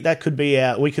could be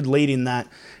our, we could lead in that,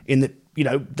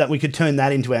 that we could turn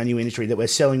that into our new industry, that we're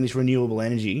selling this renewable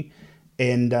energy,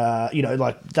 and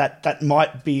that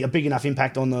might be a big enough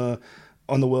impact on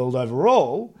the world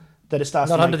overall that it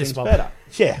starts to make things better.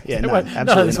 No,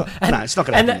 absolutely not. No, it's not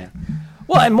going to happen now.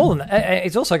 Well, and more than that,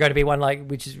 it's also going to be one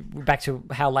which is back to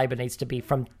how Labor needs to be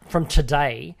from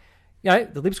today.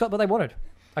 The Libs got what they wanted.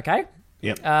 Okay.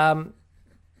 Yep.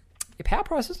 Power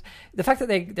prices, the fact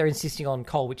that they're insisting on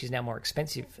coal, which is now more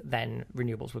expensive than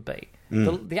renewables would be.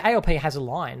 The ALP has a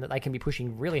line that they can be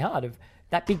pushing really hard of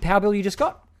that big power bill you just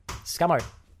got, scummo.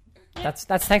 That's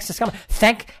thanks to Scummo.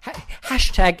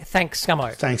 Hashtag thanks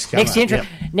Scummo. Thanks, Scummo.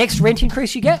 Next rent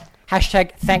increase you get,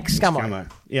 hashtag thanks Scummo.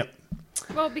 Yep.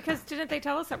 Well, because didn't they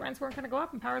tell us that rents weren't going to go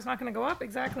up and power's not going to go up?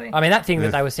 Exactly. I mean, that thing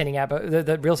that they were sending out, but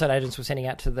the real estate agents were sending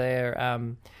out to their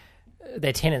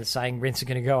tenants saying rents are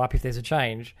going to go up if there's a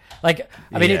change. Like,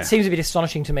 I mean, it seems a bit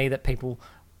astonishing to me that people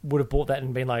would have bought that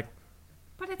and been like,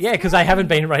 yeah, because they haven't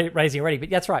been raising already. But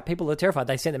that's right. People are terrified.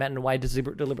 They sent them out in a way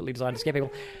deliberately designed to scare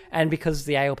people. And because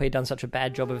the ALP had done such a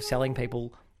bad job of selling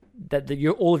people that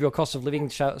all of your cost of living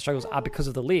struggles are because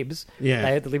of the Libs,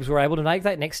 the Libs were able to make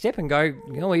that next step and go,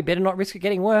 we better not risk it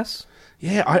getting worse.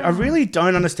 Yeah, I really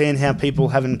don't understand how people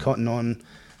haven't cottoned on.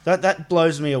 That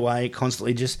blows me away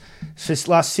constantly. Just for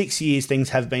the last 6 years, things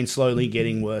have been slowly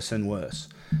getting worse and worse.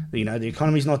 The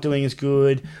economy's not doing as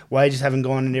good, wages haven't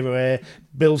gone everywhere,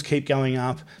 bills keep going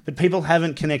up, but people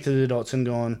haven't connected the dots and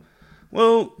gone,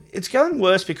 well, it's going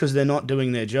worse because they're not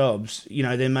doing their jobs.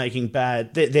 They're making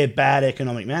they're bad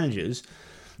economic managers.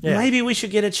 Yeah. Maybe we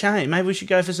should get a change. Maybe we should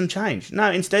go for some change.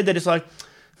 No, instead they're just like,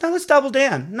 no, let's double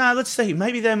down. No, let's see.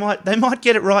 Maybe they might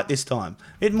get it right this time.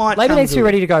 It might. Labor needs to be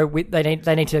ready to go. They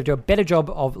need to do a better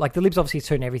job of, like, the Libs obviously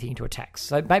turn everything into a tax.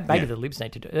 So maybe the Libs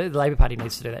need to do. The Labor Party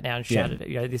needs to do that now and shout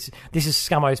it. This is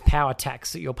Scummo's power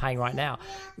tax that you're paying right now.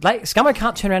 Scummo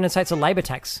can't turn around and say it's a Labor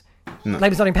tax. No.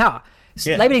 Labor's not in power.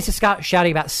 Yeah. Labor needs to start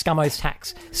shouting about Scummo's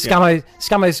tax.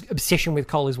 Scummo's obsession with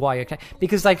coal is why. Okay,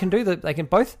 because they can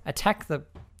both attack the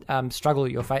struggle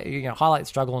that highlight the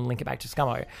struggle and link it back to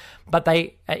Scummo, but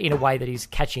they in a way that is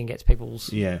catchy and gets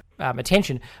people's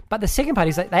attention. But the second part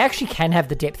is that they actually can have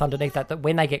the depth underneath that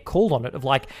when they get called on it of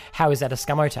like, how is that a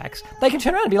Scummo tax? They can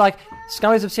turn around and be like,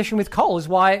 Scummo's obsession with coal is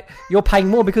why you're paying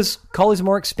more because coal is a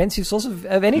more expensive source of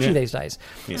energy these days.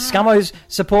 Yeah. Scummo's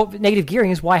support negative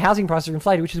gearing is why housing prices are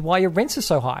inflated, which is why your rents are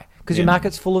so high because your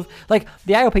market's full of, like,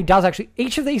 the ALP does actually,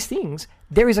 each of these things,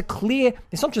 there is a clear,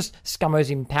 it's not just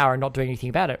Scummo's in power and not doing anything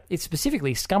about it. It's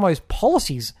specifically Scummo's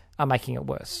policies are making it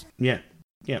worse. Yeah.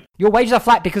 Yeah. Your wages are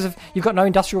flat because you've got no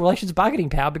industrial relations bargaining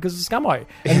power because of Scummo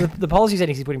and the policy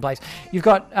settings he's put in place. You've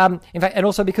got, in fact, and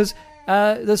also because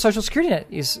the social security net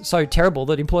is so terrible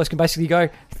that employers can basically go,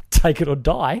 take it or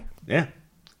die. Yeah.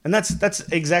 And that's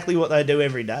exactly what they do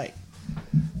every day.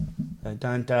 They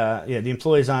don't, the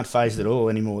employers aren't phased at all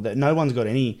anymore. That no one's got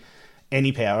any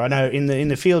power. I know in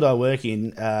the field I work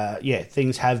in,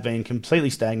 things have been completely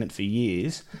stagnant for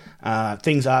years.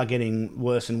 Things are getting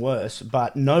worse and worse,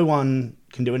 but no one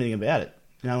can do anything about it.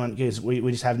 No one, because we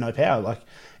just have no power. Like,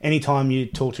 anytime you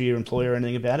talk to your employer or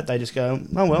anything about it, they just go,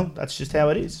 oh, well, that's just how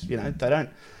it is. They don't,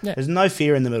 there's no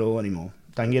fear in them at all anymore.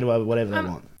 They can get away with whatever they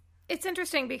want. It's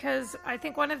interesting because I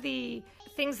think one of the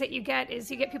things that you get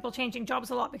people changing jobs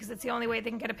a lot because it's the only way they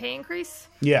can get a pay increase.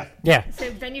 Yeah. So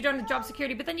then you don't have job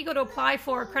security, but then you go to apply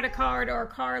for a credit card or a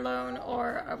car loan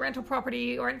or a rental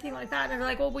property or anything like that, and they're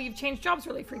like, well, you've changed jobs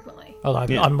really frequently. Although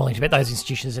I'm willing to bet those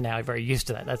institutions are now very used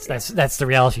to that. That's the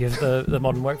reality of the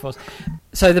modern workforce.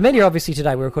 So the media, obviously,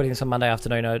 today, we're recording this on Monday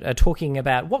afternoon, are talking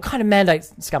about what kind of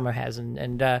mandates Scummo has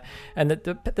and that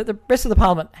the rest of the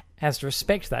Parliament has to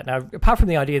respect that. Now, apart from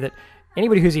the idea that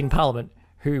anybody who's in Parliament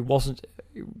who wasn't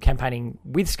campaigning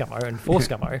with Scummo and for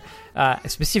Scummo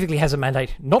specifically has a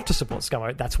mandate not to support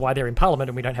Scummo. That's why they're in Parliament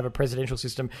and we don't have a presidential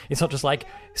system. It's not just like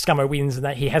Scummo wins and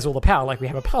that he has all the power. Like, we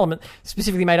have a Parliament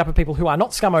specifically made up of people who are not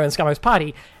Scummo and Scummo's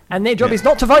party, and their job is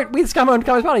not to vote with Scummo and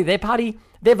Scummo's party.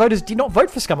 Their voters did not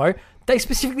vote for Scummo. They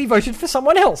specifically voted for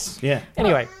someone else. Yeah.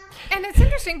 Anyway. And it's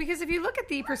interesting because if you look at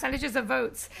the percentages of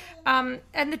votes, and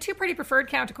the two-party preferred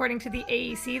count, according to the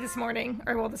AEC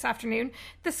this afternoon,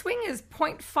 the swing is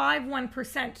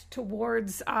 0.51%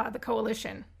 towards the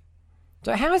coalition.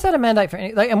 So how is that a mandate for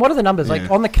any? And what are the numbers? Like,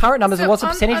 on the current numbers, and what's the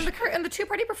percentage? On the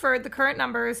two-party preferred, the current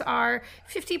numbers are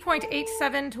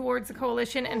 50.87 towards the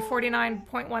coalition and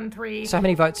 49.13. So how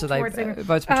many votes are they?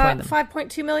 Votes between them?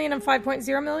 5.2 million and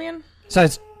 5.0 million. So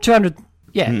it's 200.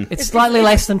 Yeah, it's slightly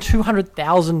less than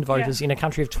 200,000 voters in a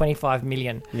country of 25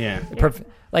 million. Yeah.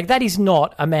 Like, that is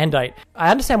not a mandate.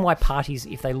 I understand why parties,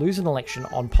 if they lose an election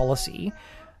on policy,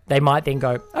 they might then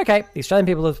go, okay, the Australian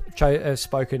people have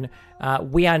spoken.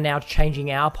 We are now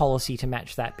changing our policy to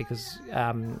match that because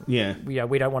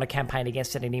we don't want to campaign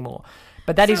against it anymore.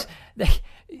 But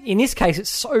in this case, it's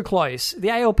so close. The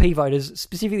ALP voters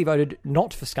specifically voted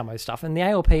not for Scummo stuff, and the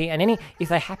ALP and if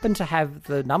they happen to have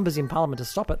the numbers in Parliament to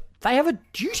stop it, they have a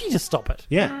duty to stop it.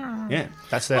 Yeah,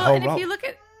 that's their whole role.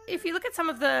 If you look at some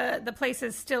of the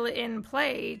places still in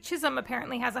play, Chisholm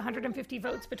apparently has 150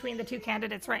 votes between the two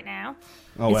candidates right now.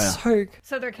 Oh, wow.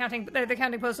 So they're counting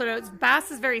postal votes.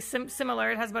 Bass is very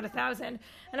similar. It has about 1,000.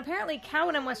 And apparently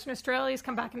Cowan in Western Australia has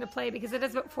come back into play because it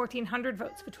has about 1,400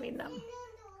 votes between them.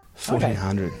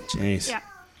 1,400. Jeez. Yeah.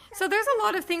 So there's a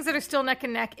lot of things that are still neck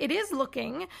and neck. It is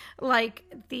looking like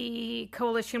the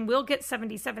coalition will get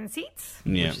 77 seats.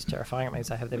 Yeah. Which is terrifying. It means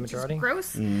they have their majority.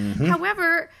 Gross. Mm-hmm.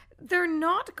 However, they're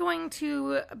not going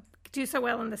to do so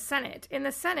well in the Senate. In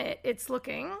the Senate, it's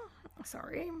looking...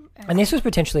 Sorry. And this was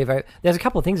potentially a very... There's a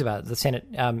couple of things about the Senate.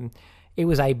 It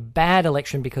was a bad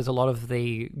election because a lot of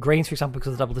the Greens, for example,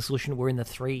 because of the double dissolution, were in the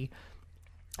three...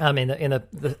 they only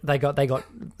got their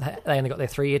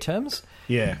 3-year terms.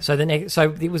 Yeah. So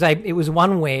it was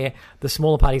one where the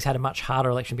smaller parties had a much harder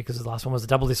election because the last one was a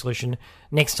double dissolution.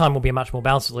 Next time will be a much more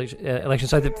balanced election.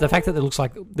 So the fact that it looks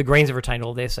like the Greens have retained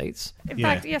all of their seats. In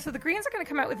fact, so the Greens are going to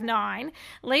come out with 9.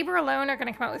 Labour alone are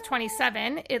going to come out with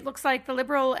 27. It looks like the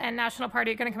Liberal and National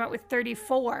Party are going to come out with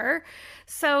 34.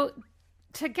 So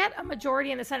to get a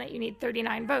majority in the Senate, you need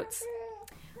 39 votes.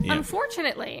 Yeah.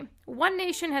 Unfortunately, One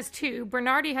Nation has 2,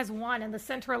 Bernardi has 1, and the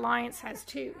Centre Alliance has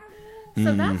 2.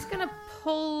 So that's going to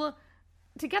pull...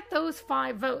 To get those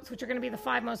 5 votes, which are going to be the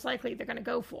 5 most likely they're going to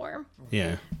go for,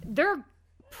 they're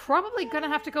probably going to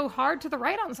have to go hard to the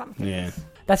right on something. Yeah.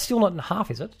 That's still not in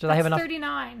half, is it? Do they have enough?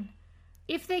 39.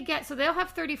 If they get... So they'll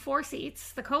have 34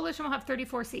 seats. The coalition will have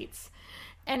 34 seats.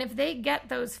 And if they get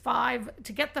those 5...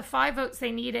 To get the 5 votes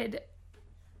they needed...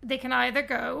 They can either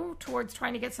go towards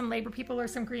trying to get some Labour people or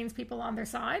some Greens people on their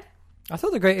side. I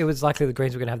thought it was likely the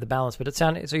Greens were going to have the balance, but it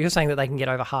sounded... So you're saying that they can get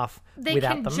over half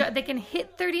without them? They can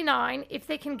hit 39 if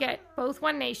they can get both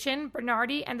One Nation,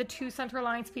 Bernardi, and the 2 Centre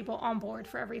Alliance people on board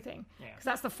for everything. Because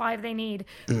that's the 5 they need.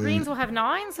 Greens will have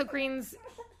 9, so Greens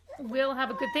will have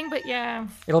a good thing, but yeah.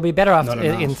 It'll be better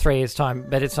in 3 years' time,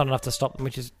 but it's not enough to stop them,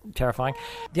 which is terrifying.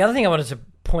 The other thing I wanted to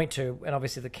point to, and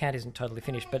obviously the count isn't totally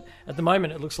finished, but at the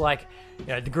moment it looks like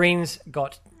the Greens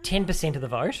got 10% of the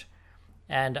vote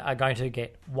and are going to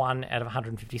get 1 out of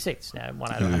 150 seats. Now,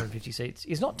 1 out of 150 seats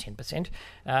is not 10%.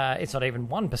 It's not even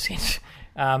 1%.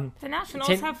 The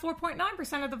Nationals have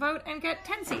 4.9% of the vote and get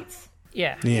 10 seats.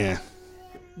 Yeah. Yeah.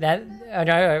 That I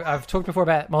know I've talked before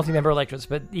about multi-member electorates,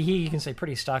 but here you can see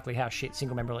pretty starkly how shit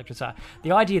single-member electorates are.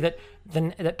 The idea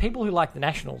that people who like the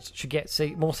Nationals should get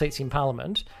more seats in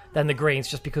Parliament than the Greens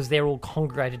just because they're all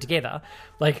congregated together,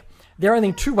 like there are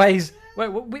only 2 ways.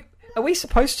 Are we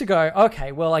supposed to go?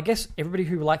 Okay, well, I guess everybody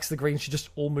who likes the Greens should just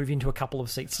all move into a couple of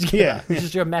seats together. Yeah.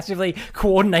 Just do a massively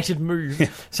coordinated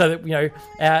move so that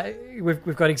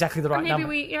we've got exactly the right number.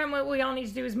 Maybe what we all need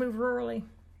to do is move rurally.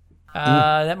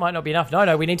 That might not be enough.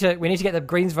 No, we need to get the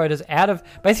Greens voters out of...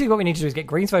 Basically what we need to do is get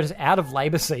Greens voters out of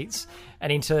Labor seats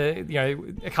and into,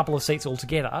 a couple of seats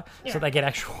altogether so they get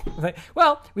actual...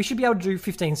 Well, we should be able to do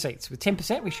 15 seats. With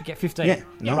 10%, we should get 15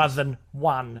 rather than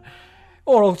 1.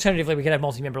 Or alternatively, we could have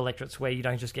multi-member electorates where you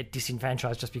don't just get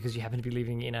disenfranchised just because you happen to be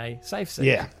living in a safe seat.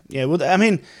 Yeah. Well, I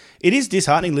mean, it is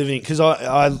disheartening living because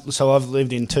I've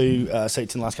lived in 2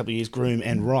 seats in the last couple of years, Groom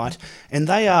and Wright, and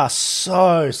they are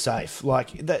so safe.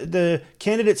 Like the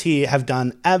candidates here have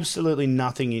done absolutely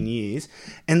nothing in years,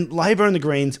 and Labor and the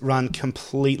Greens run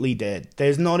completely dead.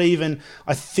 There's not even.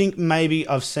 I think maybe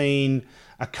I've seen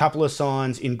a couple of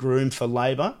signs in Groom for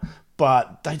Labor.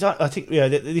 But they don't. I think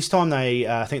this time they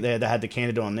think they had the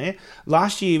candidate on there.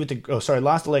 Last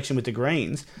election with the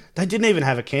Greens, they didn't even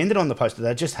have a candidate on the poster.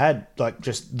 They just had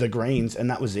just the Greens, and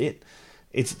that was it.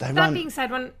 Being said,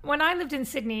 when I lived in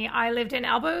Sydney, I lived in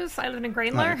Elbows. I lived in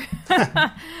Grainler.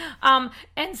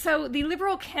 And so the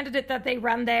Liberal candidate that they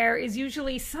run there is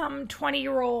usually some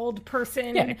 20-year-old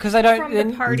person because they don't, from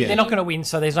the party. They're not going to win,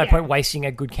 so there's no point wasting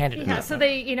a good candidate. Yeah, so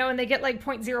they, and they get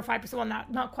 0.05%. Well,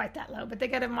 not quite that low, but they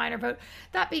get a minor vote.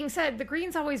 That being said, the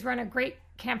Greens always run a great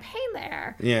campaign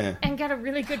there and get a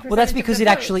really good percentage. Well, that's because it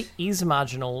actually is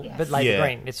marginal, but Labor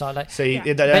Green. It's not they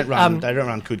don't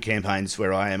run good campaigns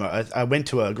where I am. I went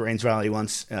to a Greens rally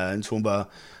once in Toowoomba.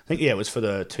 I think it was for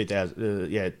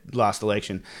the last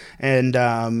election, and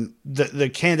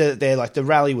the candidate there, the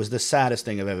rally was the saddest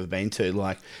thing I've ever been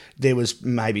to. There was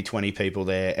maybe 20 people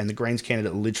there, and the Greens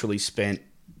candidate literally spent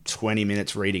 20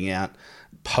 minutes reading out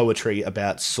poetry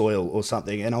about soil or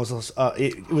something, and I was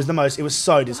it was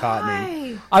so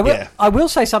disheartening. I will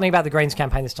say something about the Greens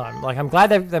campaign this time. I'm glad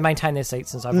they maintained their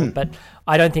seats and so forth, but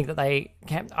I don't think that they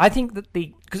can. I think that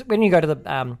because when you go to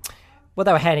the what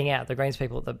they were handing out, the Greens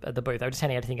people at the booth, they were just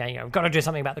handing out a thing going, we've got to do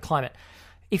something about the climate.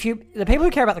 The people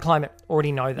who care about the climate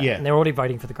already know that, and they're already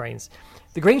voting for the Greens.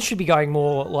 The Greens should be going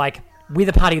more we're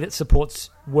the party that supports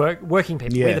working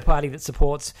people. We're the party that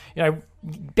supports,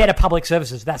 better public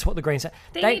services. That's what the Greens are.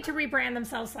 They need to rebrand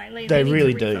themselves slightly. They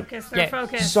really do. Their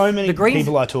focus. So many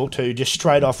people I talk to just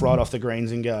straight off write off the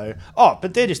Greens and go,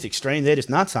 but they're just extreme. They're just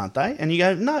nuts, aren't they? And you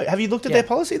go, no, have you looked at their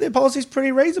policy? Their policy's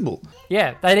pretty reasonable.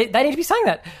 Yeah, they need to be saying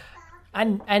that.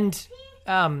 And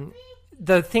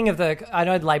the thing of I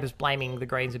know Labor's blaming the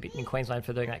Greens a bit in Queensland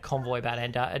for doing that convoy about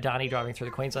Adani driving through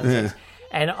the Queensland seats,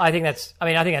 and I think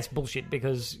that's bullshit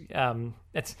because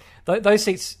those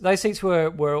seats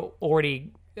were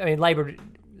already. I mean, Labor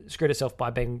screwed itself by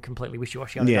being completely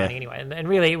wishy-washy on Adani anyway, and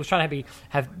really it was trying to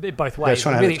have it both ways.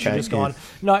 Really, it should have just gone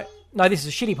no, this is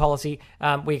a shitty policy.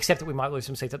 We accept that we might lose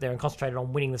some seats up there and concentrated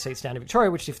on winning the seats down to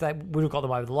Victoria, which if they would have got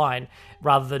them over the line,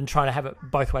 rather than trying to have it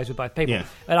both ways with both people. Yeah.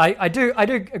 And I do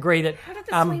agree that. How did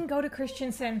the swing go to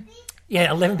Christensen? Yeah,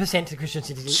 11% to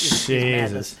Christensen is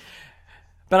madness.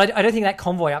 But I don't think that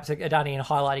convoy up to Adani and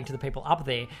highlighting to the people up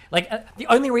there, like the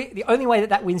only way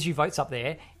that wins you votes up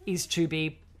there is to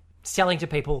be selling to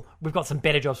people, we've got some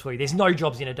better jobs for you. There's no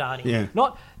jobs in Adani. Yeah.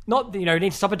 Not you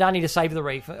need to stop Adani to save the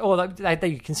reef. Or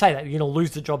they can say that you're going to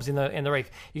lose the jobs in the reef.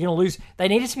 You're going to lose. They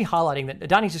needed to be highlighting that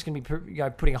Adani's just going to be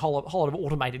putting a whole lot of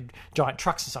automated giant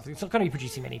trucks and stuff. It's not going to be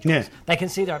producing many jobs. Yeah. They can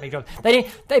see there aren't many jobs.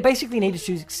 They basically needed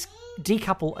to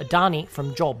decouple Adani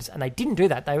from jobs, and they didn't do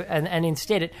that. And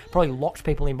instead it probably locked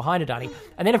people in behind Adani.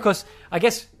 And then, of course, I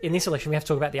guess in this election we have to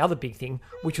talk about the other big thing,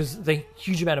 which was the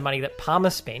huge amount of money that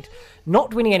Palmer spent,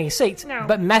 not winning any seats,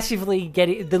 but massively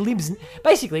getting the Libs,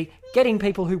 basically getting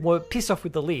people who were pissed off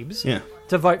with the Libs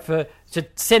to vote to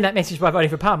send that message by voting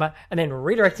for Palmer, and then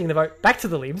redirecting the vote back to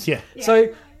the Libs. Yeah.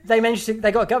 So they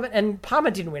got government, and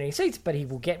Palmer didn't win any seats, but he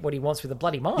will get what he wants with a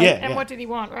bloody mine. Yeah. And what did he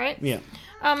want, right? Yeah.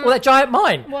 Well, that giant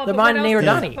mine, the mine near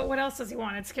Adani. But what else does he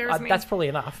want? It scares me. That's probably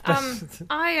enough.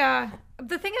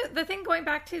 The thing going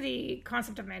back to the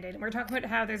concept of mandate, and we're talking about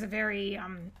how there's a very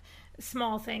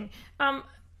small thing.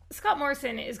 Scott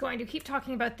Morrison is going to keep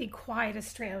talking about the quiet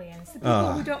Australians, the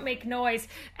people who don't make noise,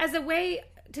 as a way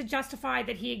to justify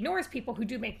that he ignores people who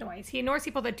do make noise. He ignores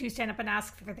people that do stand up and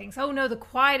ask for things. Oh no, the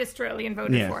quiet Australian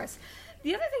voted for us.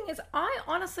 The other thing is, I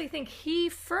honestly think he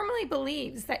firmly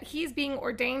believes that he's being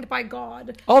ordained by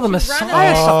God. Oh, the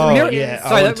Messiah stuff.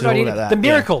 The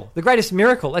miracle. The greatest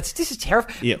miracle. This is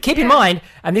terrifying. Yep. Keep in mind,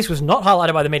 and this was not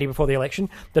highlighted by the media before the election,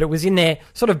 that it was in there,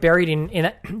 sort of buried in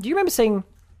that. Do you remember seeing,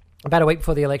 about a week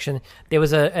before the election, there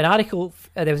was an article,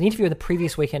 there was an interview in the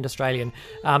previous Weekend Australian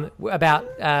about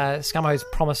Scummo's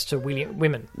promise to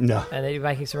women. No. And they were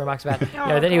making some remarks about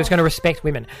that he was going to respect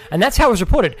women. And that's how it was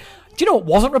reported. Do you know what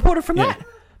wasn't reported from that?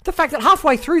 The fact that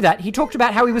halfway through that, he talked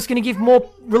about how he was going to give more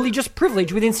religious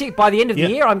privilege within by the end of the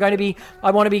year. I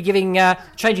want to be giving,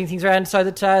 changing things around so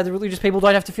that the religious people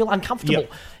don't have to feel uncomfortable.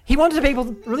 Yep. He wanted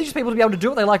religious people to be able to do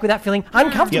what they like without feeling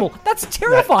uncomfortable. Yep. That's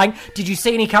terrifying. Did you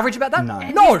see any coverage about that? No. And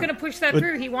he's going to push that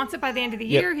through. He wants it by the end of the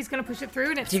year. He's going to push it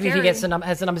through, and it's scary. If he has the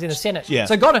numbers in the Senate. Yeah.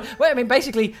 So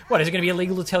basically, what, is it going to be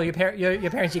illegal to tell your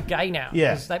parents you're gay now?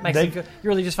 Yeah. That makes them feel, your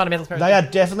religious fundamentals. They are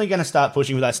definitely going to start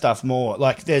pushing with that stuff more.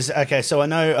 Like, so I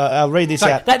know, I'll read this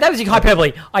out. That was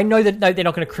hyperbole. I know that they're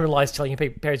not going to criminalise telling your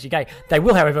parents you're gay. They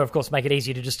will, however, of course, make it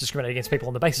easier to just discriminate against people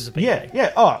on the basis of being gay.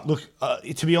 Yeah. Oh, look,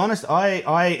 to be honest,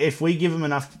 if we give them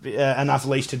enough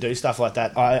leash to do stuff like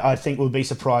that, I think we'll be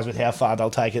surprised with how far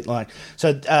they'll take it. I saw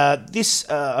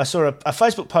a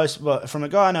Facebook post from a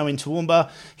guy I know in Toowoomba.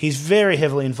 He's very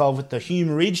heavily involved with the Hume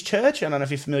Ridge Church. I don't know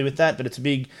if you're familiar with that, but it's a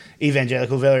big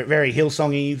evangelical, very, very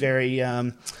Hillsongy, very.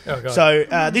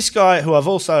 This guy, who I've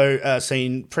also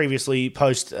seen previously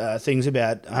post things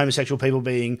about homosexual people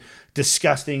being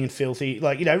disgusting and filthy,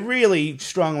 really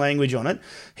strong language on it.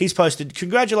 He's posted,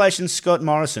 "Congratulations, Scott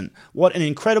Morrison. What an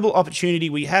incredible opportunity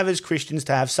we have as Christians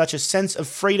to have such a sense of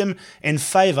freedom and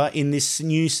favour in this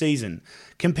new season,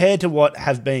 compared to what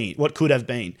could have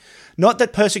been. Not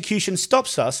that persecution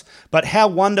stops us, but how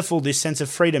wonderful this sense of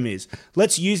freedom is.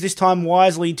 Let's use this time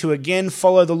wisely to again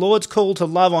follow the Lord's call to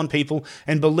love on people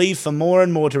and believe for more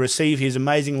and more to receive his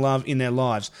amazing love in their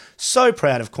lives. So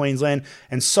proud of Queensland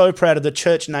and so proud of the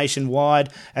church nationwide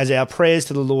as our prayers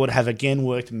to the Lord have again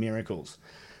worked miracles."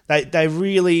 They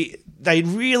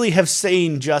really have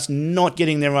seen just not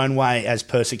getting their own way as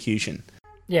persecution.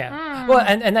 Yeah. Well,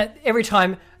 and that every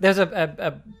time there's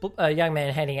a young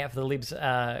man handing out for the Libs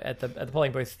at the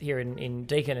polling booth here in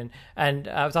Deakin, and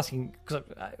I was asking,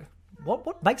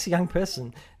 what makes a young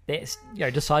person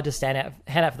decide to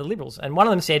hand out for the Liberals? And one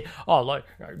of them said,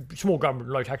 small government,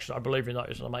 low taxes, I believe in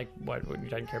those. And I'm like, well, you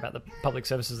don't care about the public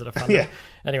services that are funded. Yeah.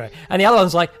 Anyway, and the other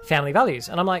one's like, family values.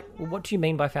 And I'm like, well, what do you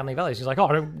mean by family values? He's like,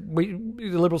 the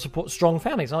Liberals support strong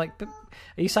families. I'm like, but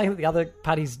are you saying that the other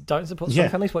parties don't support strong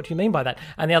families? What do you mean by that?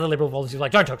 And the other Liberal volunteers were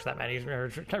like, don't talk to that man. He's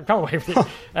come away from it.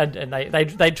 and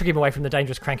they took him away from the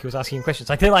dangerous crank who was asking him questions.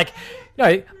 Like, they're like,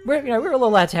 we're all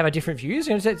allowed to have our different views.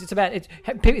 It's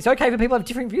okay for people to have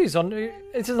different views on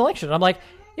it's an election. And I'm like,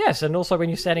 Yes, and also when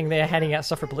you're standing there handing out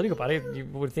stuff for a political party, you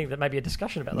would think that maybe a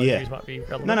discussion about those Yeah. views might be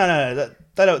relevant. No.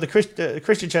 They don't. The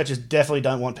Christian churches definitely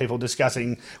don't want people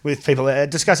discussing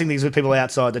things with people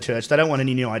outside the church. They don't want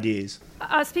any new ideas.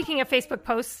 Speaking of Facebook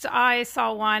posts, I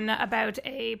saw one about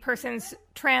a person's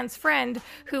trans friend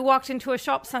who walked into a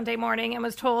shop Sunday morning and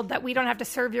was told that we don't have to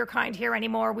serve your kind here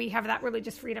anymore. We have that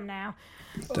religious freedom now.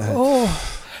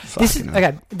 This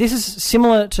is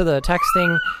similar to the tax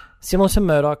thing, similar to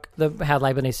Murdoch, how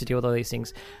Labor needs to deal with all these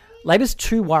things. Labor's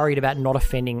too worried about not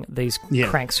offending these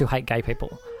cranks who hate gay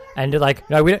people. And they're like,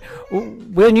 no,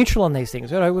 we're neutral on these things.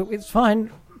 It's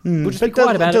fine. We'll just be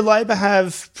quiet about it. Do Labor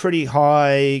have pretty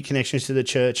high connections to the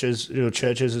churches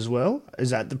as well? Is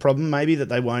that the problem, maybe, that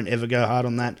they won't ever go hard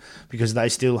on that because they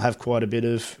still have quite a bit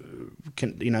of,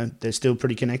 they're still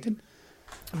pretty connected?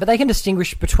 But they can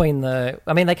distinguish between you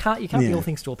can't be all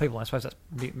things to all people. I suppose that's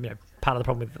part of the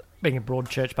problem with being a broad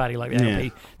church party like the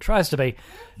ALP tries to be,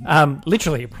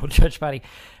 literally a broad church party.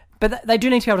 But they do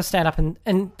need to be able to stand up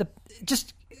and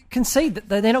just concede that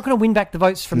they're not going to win back the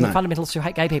votes from the fundamentalists who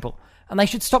hate gay people. And they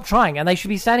should stop trying, and they should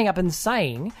be standing up and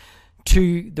saying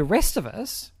to the rest of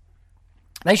us,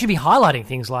 they should be highlighting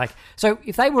things like... So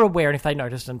if they were aware and if they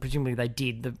noticed, and presumably they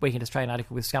did, the Weekend Australian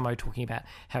article with Scummo talking about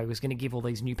how he was going to give all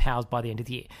these new powers by the end of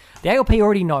the year. The ALP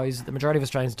already knows that the majority of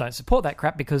Australians don't support that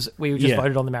crap because we just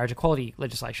voted on the marriage equality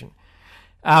legislation.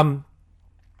 So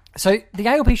the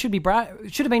ALP should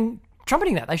have been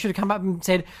trumpeting that. They should have come up and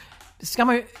said,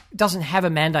 Scummo doesn't have a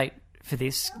mandate for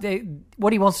this.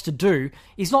 What he wants to do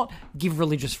is not give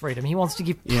religious freedom. He wants to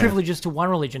give privileges to one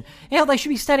religion. Hell, they should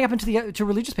be standing up to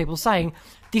religious people saying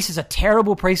this is a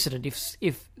terrible precedent.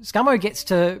 If Scummo gets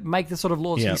to make the sort of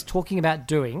laws he's talking about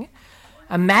doing,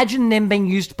 imagine them being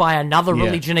used by another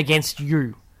religion against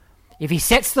you. If he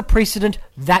sets the precedent,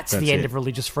 that's the end of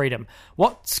religious freedom.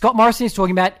 What Scott Morrison is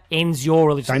talking about ends your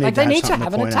religious freedom. They need to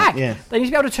have an attack. Yeah. They need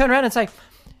to be able to turn around and say,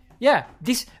 they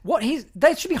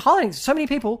should be highlighting so many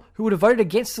people who would have voted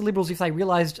against the Liberals if they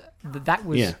realised that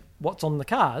was what's on the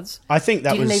cards. I think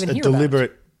that was a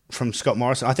deliberate from Scott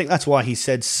Morrison. I think that's why he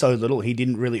said so little. He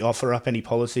didn't really offer up any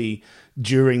policy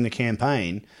during the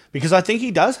campaign because I think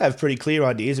he does have pretty clear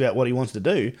ideas about what he wants to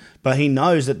do, but he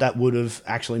knows that would have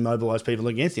actually mobilised people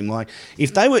against him. Like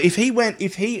if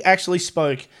he actually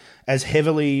spoke as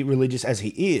heavily religious as he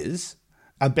is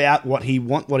about what he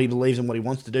believes and what he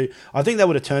wants to do, I think that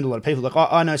would have turned a lot of people. Like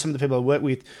I know some of the people I work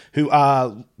with who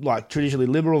are like traditionally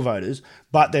Liberal voters,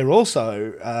 but they're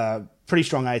also pretty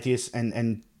strong atheists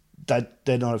and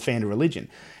they're not a fan of religion.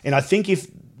 And I think if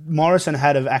Morrison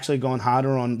had have actually gone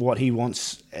harder on what he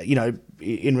wants,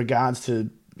 in regards to,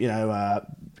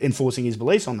 enforcing his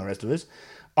beliefs on the rest of us,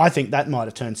 I think that might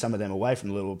have turned some of them away from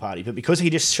the Liberal Party. But because he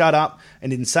just shut up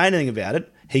and didn't say anything about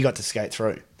it, he got to skate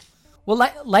through. Well,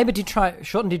 Labor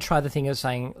Shorten did try the thing of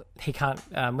saying he can't,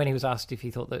 when he was asked if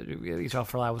he thought that Israel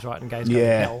Folau was right and gays go to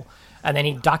hell, and then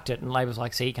he ducked it, and Labor's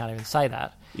like, see, he can't even say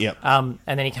that. Yep. And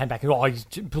then he came back and, he's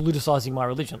politicising my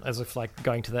religion, as if like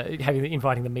going to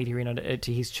inviting the media in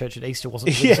to his church at Easter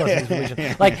wasn't politicising his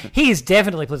religion. Like he is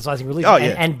definitely politicising religion,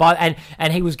 and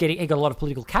he got a lot of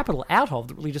political capital out of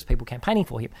the religious people campaigning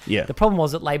for him. Yeah. The problem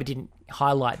was that Labor didn't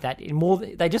highlight that in more.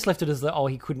 They just left it as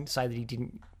he couldn't say that he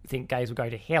didn't think gays would go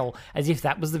to hell, as if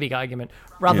that was the big argument,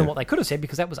 rather than what they could have said,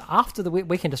 because that was after the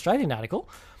Weekend Australian article.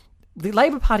 The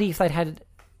Labor Party, if they'd had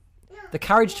the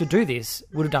courage to do this,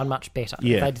 would have done much better.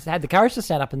 Yeah. If they'd had the courage to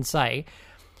stand up and say,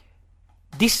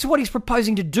 this is what he's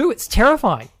proposing to do, it's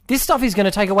terrifying. This stuff is going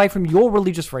to take away from your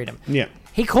religious freedom. Yeah.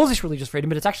 He calls this religious freedom,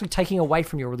 but it's actually taking away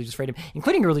from your religious freedom,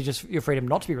 including your freedom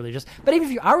not to be religious. But even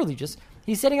if you are religious,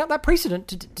 he's setting up that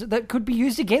precedent that could be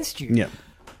used against you. Yeah.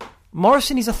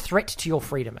 Morrison is a threat to your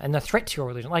freedom and a threat to your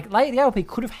religion. Like, the ALP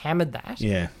could have hammered that.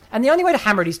 Yeah. And the only way to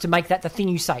hammer it is to make that the thing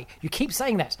you say. You keep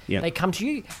saying that. Yeah. They come to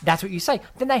you, that's what you say.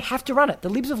 Then they have to run it. The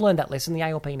Libs have learned that lesson, the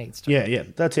ALP needs to. Yeah,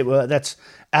 that's it. Well,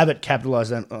 Abbott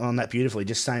capitalised on that beautifully,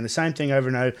 just saying the same thing over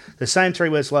and over, the same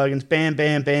three-word slogans, bam,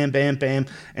 bam, bam, bam, bam.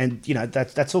 And,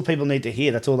 that's all people need to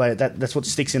hear. That's all that's what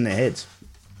sticks in their heads.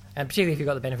 And particularly if you've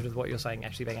got the benefit of what you're saying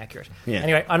actually being accurate. Yeah.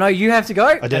 Anyway, I know you have to go,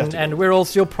 and we're all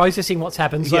still processing what's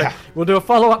happened. So we'll do a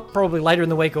follow-up probably later in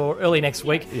the week or early next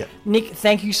week. Yeah. Nick,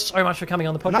 thank you so much for coming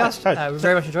on the podcast. We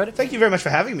very much enjoyed it. Thank you very much for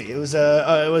having me. It was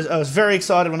I was very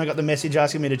excited when I got the message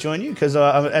asking me to join you because,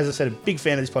 as I said, a big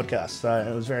fan of this podcast. So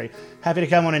I was very happy to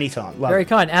come on anytime. Very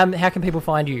kind. How can people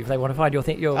find you if they want to find your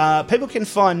thing? People can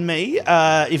find me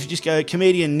if you just go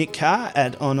comedian Nick Carr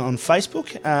on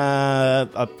Facebook.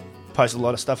 I post a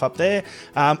lot of stuff up there.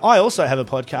 I also have a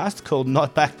podcast called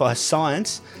Not Backed by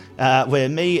Science, where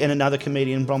me and another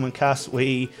comedian, Bronwyn Cuss,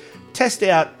 we test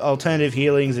out alternative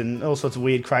healings and all sorts of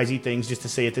weird, crazy things just to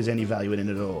see if there's any value in it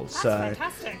at all. That's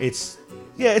fantastic.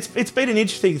 It's been an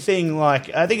interesting thing.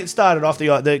 Like, I think it started off,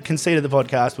 the conceit of the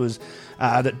podcast was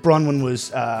that Bronwyn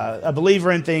was a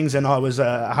believer in things and I was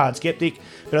a hard skeptic.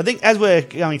 But I think as we're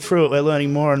going through it, we're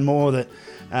learning more and more that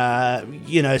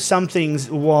some things,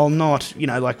 while not,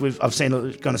 like going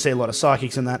to see a lot of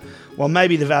psychics and that, well,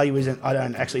 maybe the value isn't, I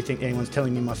don't actually think anyone's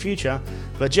telling me my future,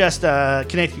 but just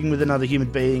connecting with another human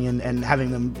being and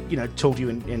having them, talk to you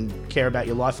and care about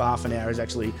your life for half an hour is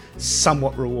actually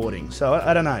somewhat rewarding. So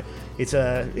I don't know. It's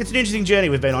an interesting journey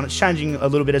we've been on. It's changing a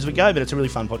little bit as we go, but it's a really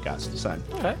fun podcast. So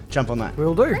jump on that.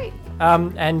 We'll do. Great.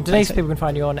 And Denise, people can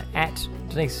find you on at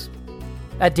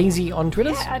Deansy on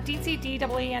Twitter. Yeah,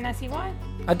 DeansEY.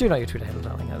 I do know your Twitter handle,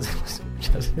 darling.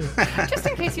 Just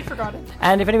in case you'd forgotten.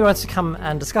 And if anyone wants to come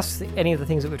and discuss any of the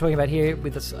things that we're talking about here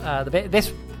with us, the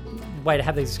best way to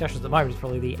have these discussions at the moment is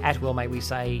probably the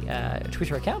 @WellMayWeSay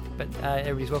Twitter account, but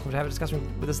everybody's welcome to have a discussion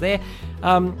with us there.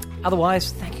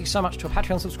 Otherwise, thank you so much to our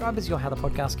Patreon subscribers. You're how the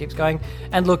podcast keeps going.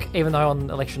 And look, even though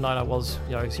on election night I was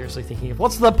seriously thinking of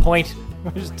what's the point,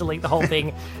 just delete the whole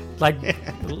thing,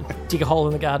 dig a hole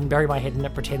in the garden, bury my head in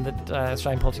it, pretend that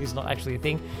Australian politics is not actually a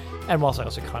thing. And whilst I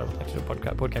also kind of would like to do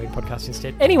a podcast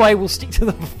instead. Anyway, we'll stick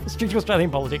to Australian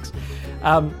politics.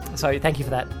 So thank you for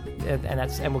that,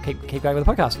 and we'll keep going with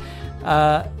the podcast.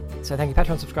 So thank you,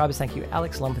 Patreon subscribers. Thank you,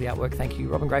 Alex Lum, for the artwork. Thank you,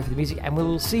 Robin Gray, for the music. And we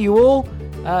will see you all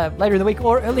later in the week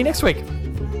or early next week.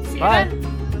 See you Bye.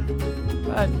 then.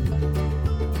 Bye.